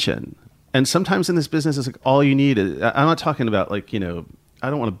get attention. And sometimes in this business, it's like all you need is, I'm not talking about like, you know, I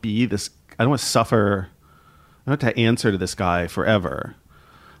don't want to be this, I don't want to suffer. I don't have to answer to this guy forever.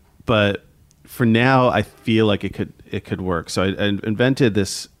 But for now, I feel like it could work. So I invented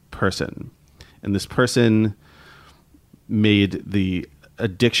this person, and this person made the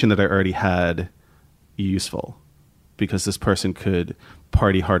addiction that I already had useful, because this person could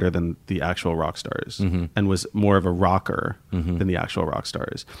party harder than the actual rock stars and was more of a rocker than the actual rock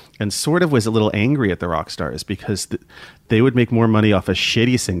stars, and sort of was a little angry at the rock stars because they would make more money off a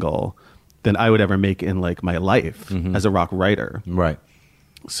shitty single than I would ever make in like my life as a rock writer. Right.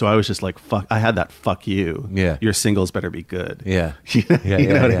 So I was just like, fuck, I had that fuck you. Yeah. Your singles better be good. Yeah. You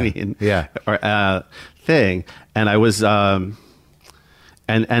know what I mean? Yeah. Or thing. And I was and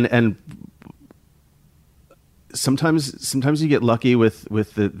sometimes you get lucky with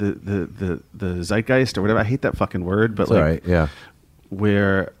the zeitgeist or whatever. I hate that fucking word, but It's like all right. Yeah.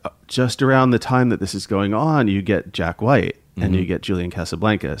 where just around the time that this is going on, you get Jack White and you get Julian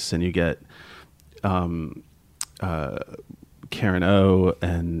Casablancas and you get Karen O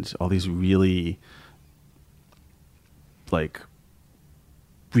and all these really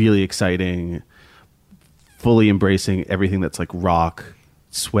exciting, fully embracing everything that's like rock,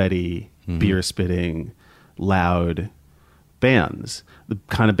 sweaty, beer spitting, loud bands. The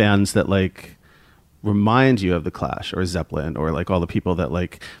kind of bands that like remind you of the Clash or Zeppelin or like all the people that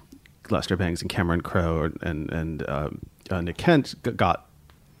like Lester Bangs and Cameron Crowe and Nick Kent got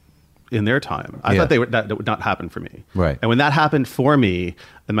in their time. I thought that would not happen for me. Right. And when that happened for me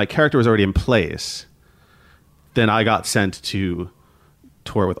and my character was already in place, then I got sent to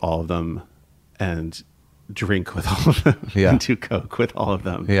tour with all of them and drink with all of them and do coke with all of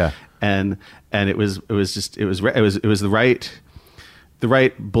them. Yeah. And it was the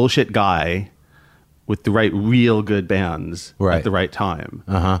right bullshit guy with the right real good bands at the right time.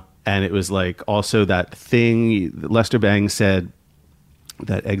 And it was like also that thing that Lester Bangs said,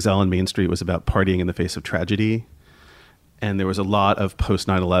 that Exile on Main Street was about partying in the face of tragedy. And there was a lot of post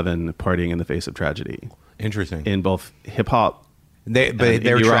 9/11 partying in the face of tragedy. Interesting. In both hip hop. But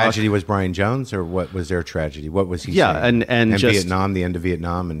their tragedy was Brian Jones, or what was their tragedy? What was he saying? And just Vietnam, the end of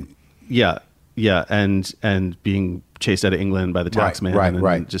Vietnam, and and being chased out of England by the taxman,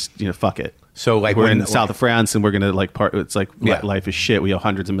 and just fuck it. So like we're in the south of France, and we're gonna like part. It's like life is shit. We owe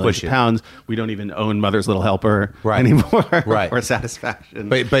hundreds of millions of pounds. We don't even own Mother's Little Helper anymore, or Satisfaction.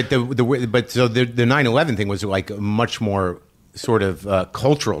 But so the 9/11 thing was like much more sort of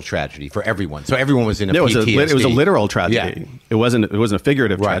cultural tragedy for everyone. So everyone was in a PTSD. It was a literal tragedy. Yeah. It wasn't a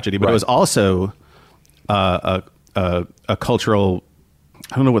figurative tragedy, but it was also a cultural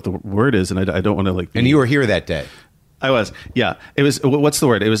I don't know what the word is, and I don't want to like. And you were here that day. I was, yeah. It was, what's the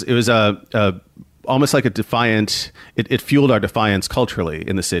word? It was almost like a defiant. It fueled our defiance culturally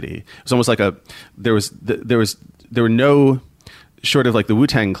in the city. It was almost like there were no, short of like the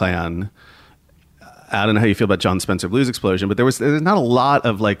Wu-Tang Clan. I don't know how you feel about John Spencer Blues Explosion, but there's not a lot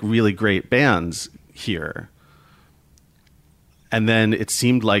of like really great bands here. And then it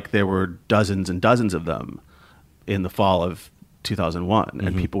seemed like there were dozens and dozens of them in the fall of 2001,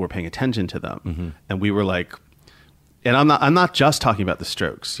 and people were paying attention to them, and we were like. And I'm not just talking about the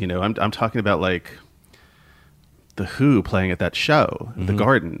Strokes, you know. I'm talking about like the Who playing at that show, the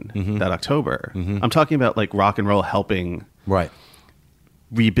Garden, that October. I'm talking about like rock and roll helping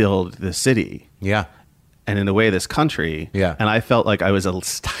rebuild the city, and in a way this country. And I felt like I was a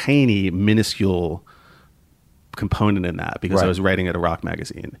tiny, minuscule component in that because I was writing at a rock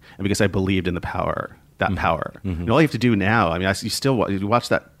magazine and because I believed in the power. That power. And all you have to do now, I mean, you watch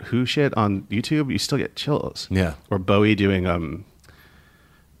that Who shit on YouTube, you still get chills. Or Bowie doing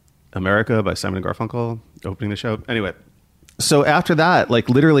America by Simon & Garfunkel, opening the show. Anyway, so after that, like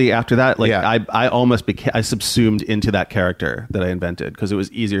literally after that, like I almost I subsumed into that character that I invented because it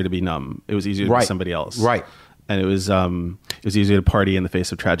was easier to be numb. It was easier to be somebody else. And it was easier to party in the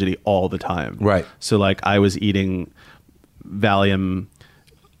face of tragedy all the time. So like I was eating Valium,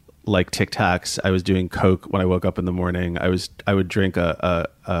 like Tic Tacs. I was doing Coke when I woke up in the morning. I would drink a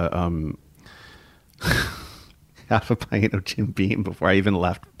half a pint of Jim Beam before I even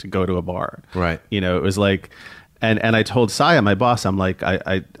left to go to a bar. You know, it was like, and I told Saya, my boss, I'm like,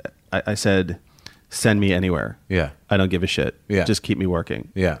 I said, send me anywhere. I don't give a shit. Just keep me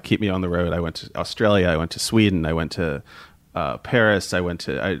working. Keep me on the road. I went to Australia. I went to Sweden. I went to Paris. I went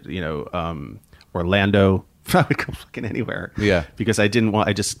to Orlando. I would go fucking anywhere. Because I didn't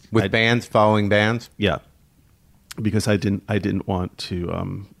want. Bands, following bands. Because I didn't want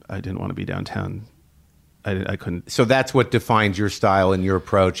to. I didn't want to be downtown. I couldn't. So that's what defines your style and your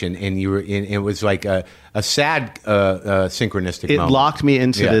approach, and you were. It was like a sad synchronistic moment. It locked me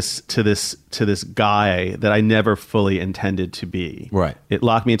into this guy that I never fully intended to be. It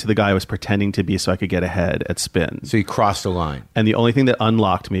locked me into the guy I was pretending to be so I could get ahead at Spin. So you crossed the line, and the only thing that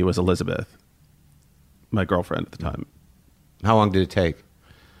unlocked me was Elizabeth, my girlfriend at the time. How long did it take?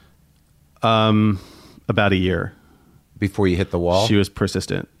 About a year. Before you hit the wall? She was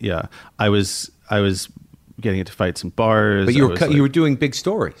persistent. Yeah. I was getting into fights in bars. But you were doing big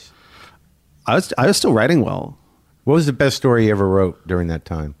stories. I was still writing well. What was the best story you ever wrote during that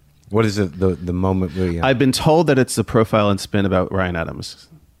time? What is the moment where you... I've been told that it's the profile in Spin about Ryan Adams.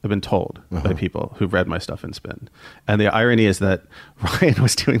 I've been told by people who've read my stuff in Spin. And the irony is that Ryan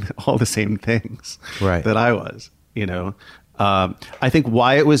was doing all the same things that I was, you know. I think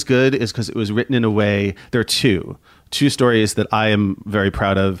why it was good is because it was written in a way... There are two stories that I am very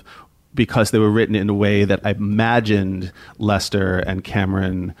proud of because they were written in a way that I imagined Lester and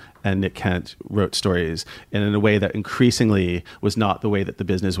Cameron and Nick Kent wrote stories, and in a way that increasingly was not the way that the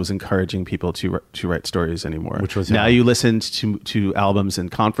business was encouraging people to write stories anymore. Which was now you listened to albums in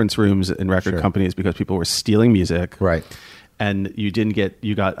conference rooms in record companies because people were stealing music. And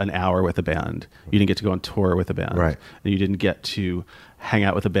you got an hour with a band. You didn't get to go on tour with a band. And you didn't get to hang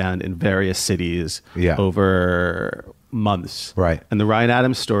out with a band in various cities over months. And the Ryan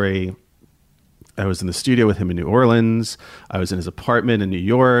Adams story, I was in the studio with him in New Orleans. I was in his apartment in New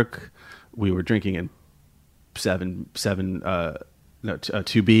York. We were drinking in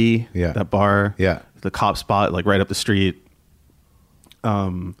 2B, that bar. The cop spot, like right up the street.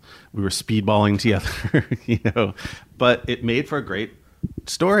 We were speedballing together, you know, but it made for a great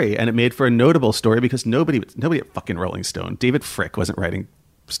story, and it made for a notable story because nobody at fucking Rolling Stone, David Frick wasn't writing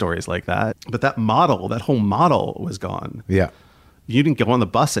stories like that. But that whole model was gone. You didn't go on the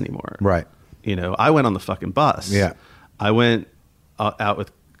bus anymore. You know, I went on the fucking bus. I went out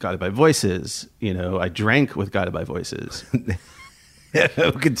with Guided by Voices. You know, I drank with Guided by Voices.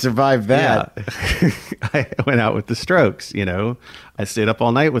 Who could survive that? I went out with the Strokes, you know. I stayed up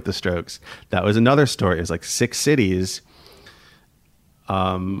all night with the Strokes. That was another story. It was like 6 cities.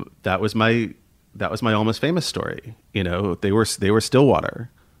 That was my Almost Famous story. You know, they were Stillwater.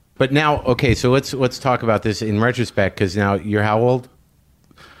 But now, okay, so let's talk about this in retrospect, because now you're how old?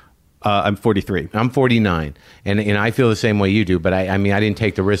 I'm 43. I'm 49, and I feel the same way you do. But I mean, I didn't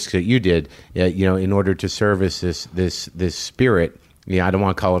take the risks that you did. You know, in order to service this spirit. Yeah, I don't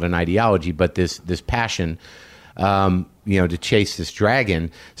want to call it an ideology, but this passion, you know, to chase this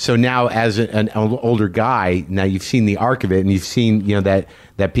dragon. So now, as an older guy, now you've seen the arc of it, and you've seen, you know,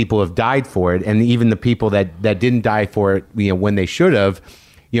 that people have died for it, and even the people that didn't die for it, you know, when they should have,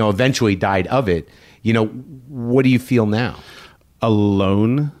 you know, eventually died of it. You know, what do you feel now?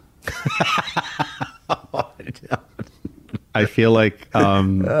 alone. I feel like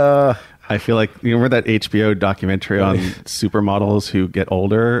you remember that HBO documentary on supermodels who get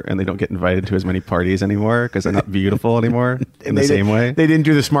older and they don't get invited to as many parties anymore because they're not beautiful anymore in the same way. They didn't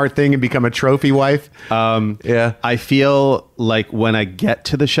do the smart thing and become a trophy wife. Yeah. I feel like when I get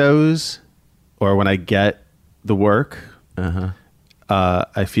to the shows or when I get the work,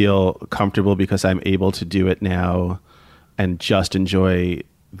 I feel comfortable because I'm able to do it now and just enjoy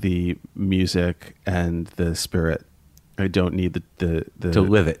the music and the spirit. I don't need the to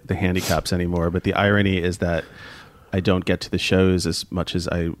live it, the handicaps anymore. But the irony is that I don't get to the shows as much as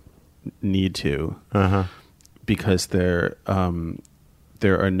I need to, because there's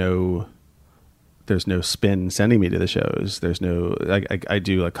no spin sending me to the shows. There's no, I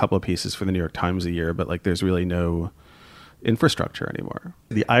do a couple of pieces for the New York Times a year, but like there's really no infrastructure anymore.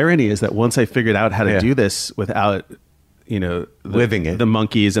 The irony is that once I figured out how to do this without, living it, the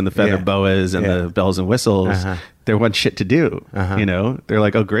monkeys and the feather boas and the bells and whistles, there wasn't shit to do. They're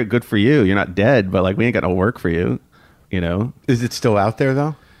like, oh great, good for you. You're not dead, but like we ain't got no work for you. Is it still out there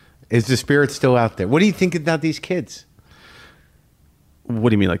though? Is the spirit still out there? What do you think about these kids? What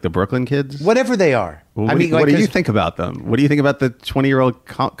do you mean, like the Brooklyn kids? Whatever they are. Well, what do you think about them? What do you think about the 20-year-old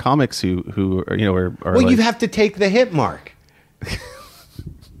comics who are, are well, like, you have to take the hit, Marc.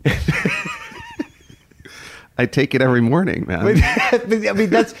 I take it every morning, man. I mean,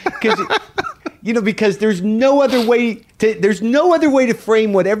 that's because because there's no other way to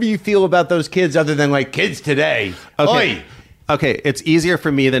frame whatever you feel about those kids other than like kids today. Okay. Oi. Okay, it's easier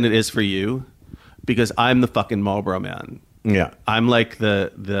for me than it is for you because I'm the fucking Marlboro man. Yeah, I'm like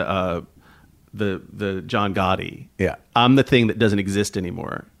the John Gotti. Yeah, I'm the thing that doesn't exist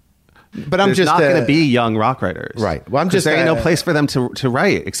anymore. But I'm There's just not going to be young rock writers, right? Well, I'm just there ain't no place for them to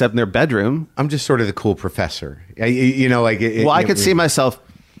write except in their bedroom. I'm just sort of the cool professor, I could see myself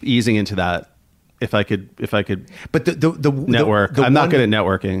easing into that if I could. But the network. I'm not good at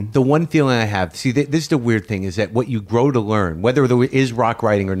networking. The one feeling I have, this is the weird thing, is that what you grow to learn, whether there is rock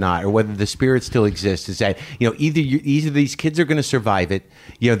writing or not, or whether the spirit still exists, is that either these kids are going to survive it.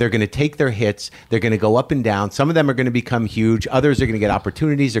 They're going to take their hits. They're going to go up and down. Some of them are going to become huge. Others are going to get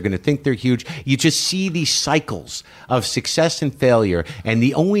opportunities. They're going to think they're huge. You just see these cycles of success and failure, and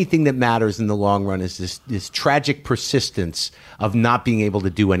the only thing that matters in the long run is this tragic persistence of not being able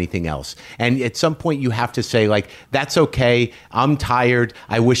to do anything else. And at some point, you have to say, like, that's okay. I'm tired.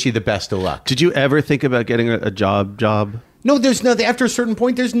 I wish you the best of luck. Did you ever think about getting a job? No, there's nothing. After a certain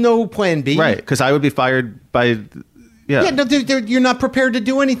point, there's no plan B. Right, because I would be fired by... Yeah, no, you're not prepared to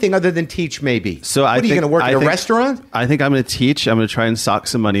do anything other than teach, maybe. So are you going to work at a restaurant? I think I'm going to teach. I'm going to try and sock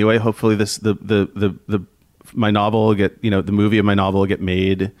some money away. Hopefully, my novel will get, the movie of my novel will get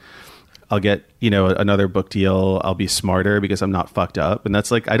made. I'll get, another book deal. I'll be smarter because I'm not fucked up. And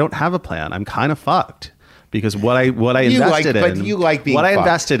that's like, I don't have a plan. I'm kind of fucked because what I invested in, but you like being what fucked. I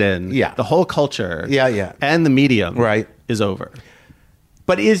invested in, the whole culture, and the medium, is over.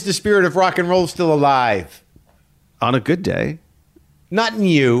 But is the spirit of rock and roll still alive? On a good day. Not in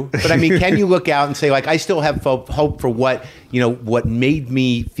you, but I mean, can you look out and say, like, I still have hope for what made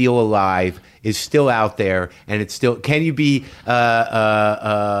me feel alive is still out there, and it's still. Can you be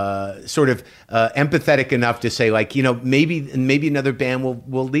sort of empathetic enough to say, like, maybe another band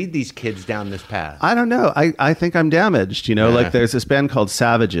will lead these kids down this path? I don't know. I think I'm damaged. Like there's this band called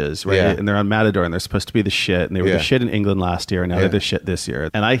Savages, right? Yeah. And they're on Matador, and they're supposed to be the shit, and they were the shit in England last year, and now they're the shit this year.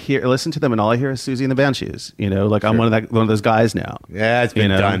 And I listen to them, and all I hear is Susie and the Banshees. Like I'm one of those guys now. Yeah, it's been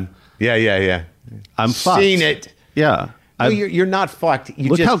done. Yeah. I'm fucked. Seen it. Yeah. No, you're not fucked.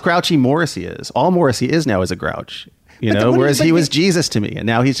 Look how grouchy Morrissey is. All Morrissey is now is a grouch. Whereas he was Jesus to me, and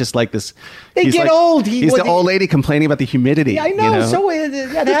now he's just like this. They get old. He's the old lady complaining about the humidity. Yeah, I know. So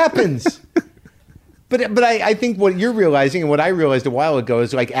that happens. But I think what you're realizing and what I realized a while ago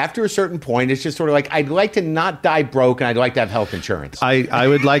is, like, after a certain point, it's just sort of like, I'd like to not die broke, and I'd like to have health insurance. I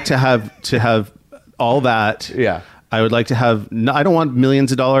would like to have all that. Yeah. I would like to have, I don't want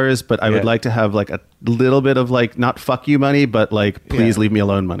millions of dollars, but I would like to have like a little bit of like, not fuck you money, but like, please leave me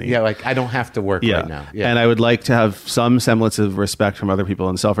alone money. Yeah, like I don't have to work right now. Yeah. And I would like to have some semblance of respect from other people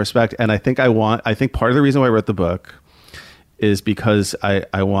and self-respect. And I think part of the reason why I wrote the book is because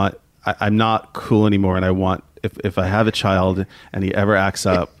I'm not cool anymore. And I want, if I have a child and he ever acts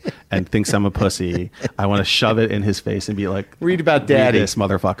up and thinks I'm a pussy, I want to shove it in his face and be like, read about daddy. Read this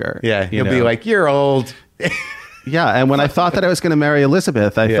motherfucker. Yeah. He'll be like, you're old. Yeah, and when I thought that I was going to marry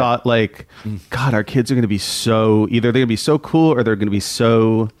Elizabeth, I thought, like, God, our kids are going to be either they're going to be so cool or they're going to be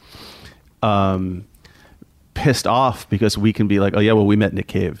so pissed off because we can be like, oh yeah, well, we met Nick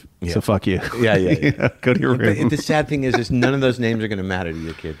Cave, so fuck you. Yeah. You know, go to your room. The sad thing is none of those names are going to matter to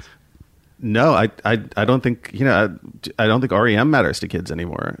your kids. No, I don't think, you know, I don't think REM matters to kids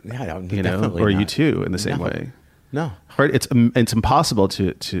anymore. Yeah, you know, or not. U2 in the same way. No. It's impossible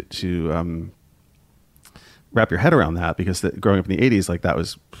to wrap your head around that, because growing up in the 80s, like that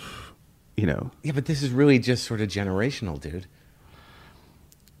was, you know. Yeah, but this is really just sort of generational, dude.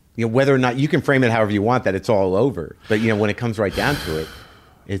 You know, whether or not you can frame it however you want, that it's all over. But, you know, when it comes right down to it,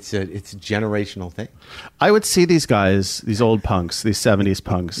 it's a generational thing. I would see these guys, these old punks, these 70s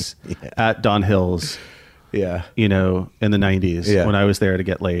punks at Don Hill's, you know, in the 90s when I was there to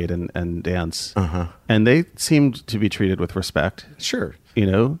get laid and dance. And they seemed to be treated with respect. Sure. You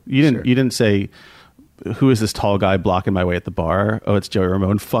know, you didn't say, who is this tall guy blocking my way at the bar? Oh, it's Joey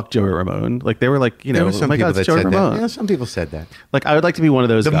Ramone. Fuck Joey Ramone. Like, they were like, you know, oh my God, it's Joey Ramone. Yeah, some people said that. Like, I would like to be one of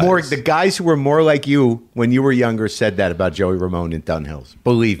those guys. The guys who were more like you when you were younger said that about Joey Ramone in Dunhills.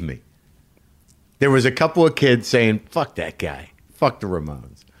 Believe me. There was a couple of kids saying, fuck that guy. Fuck the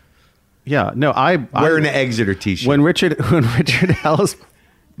Ramones. Yeah, no, wearing an Exeter t-shirt. When Richard Hell's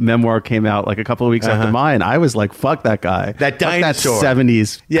memoir came out like a couple of weeks after mine, I was like, fuck that guy. That dinosaur. That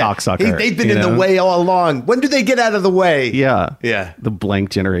 70s cocksucker. They've been in the way all along. When do they get out of the way? Yeah. Yeah. The blank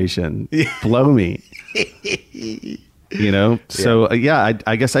generation. Blow me. You know? So, I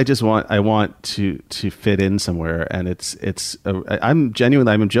guess I want to fit in somewhere. And I'm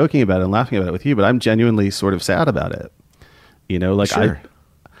joking about it and laughing about it with you, but I'm genuinely sort of sad about it. You know, like sure.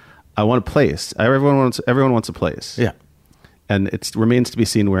 I want a place. Everyone wants a place. Yeah. And it remains to be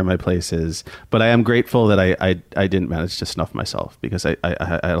seen where my place is. But I am grateful that I didn't manage to snuff myself, because I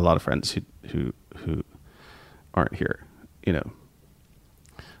had a lot of friends who aren't here, you know.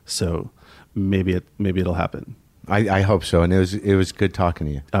 So maybe it'll happen. I hope so. And it was good talking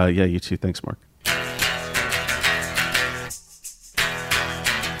to you. Yeah, you too. Thanks, Marc.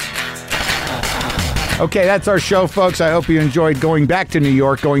 Okay, that's our show, folks. I hope you enjoyed going back to New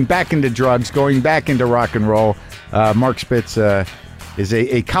York, going back into drugs, going back into rock and roll. Marc Spitz is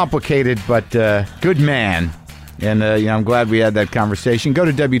a complicated but good man. And I'm glad we had that conversation. Go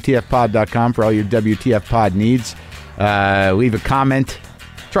to WTFpod.com for all your WTF pod needs. Leave a comment.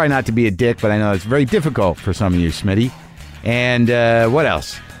 Try not to be a dick, but I know it's very difficult for some of you, Smitty. And what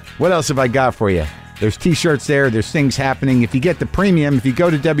else? What else have I got for you? There's T-shirts there. There's things happening. If you get the premium, if you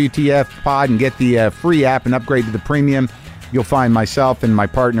go to WTF Pod and get the free app and upgrade to the premium, you'll find myself and my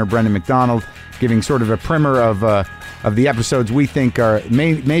partner, Brendan McDonald, giving sort of a primer of the episodes we think are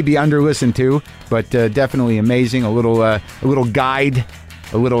may be under-listened to, but definitely amazing. A little guide,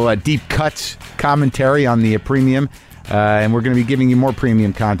 a little deep cuts commentary on the premium. And we're going to be giving you more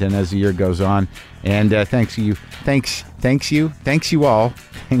premium content as the year goes on. And thanks you all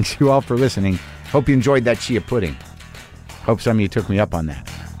for listening. Hope you enjoyed that chia pudding. Hope some of you took me up on that.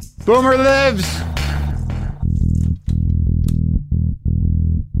 Boomer lives!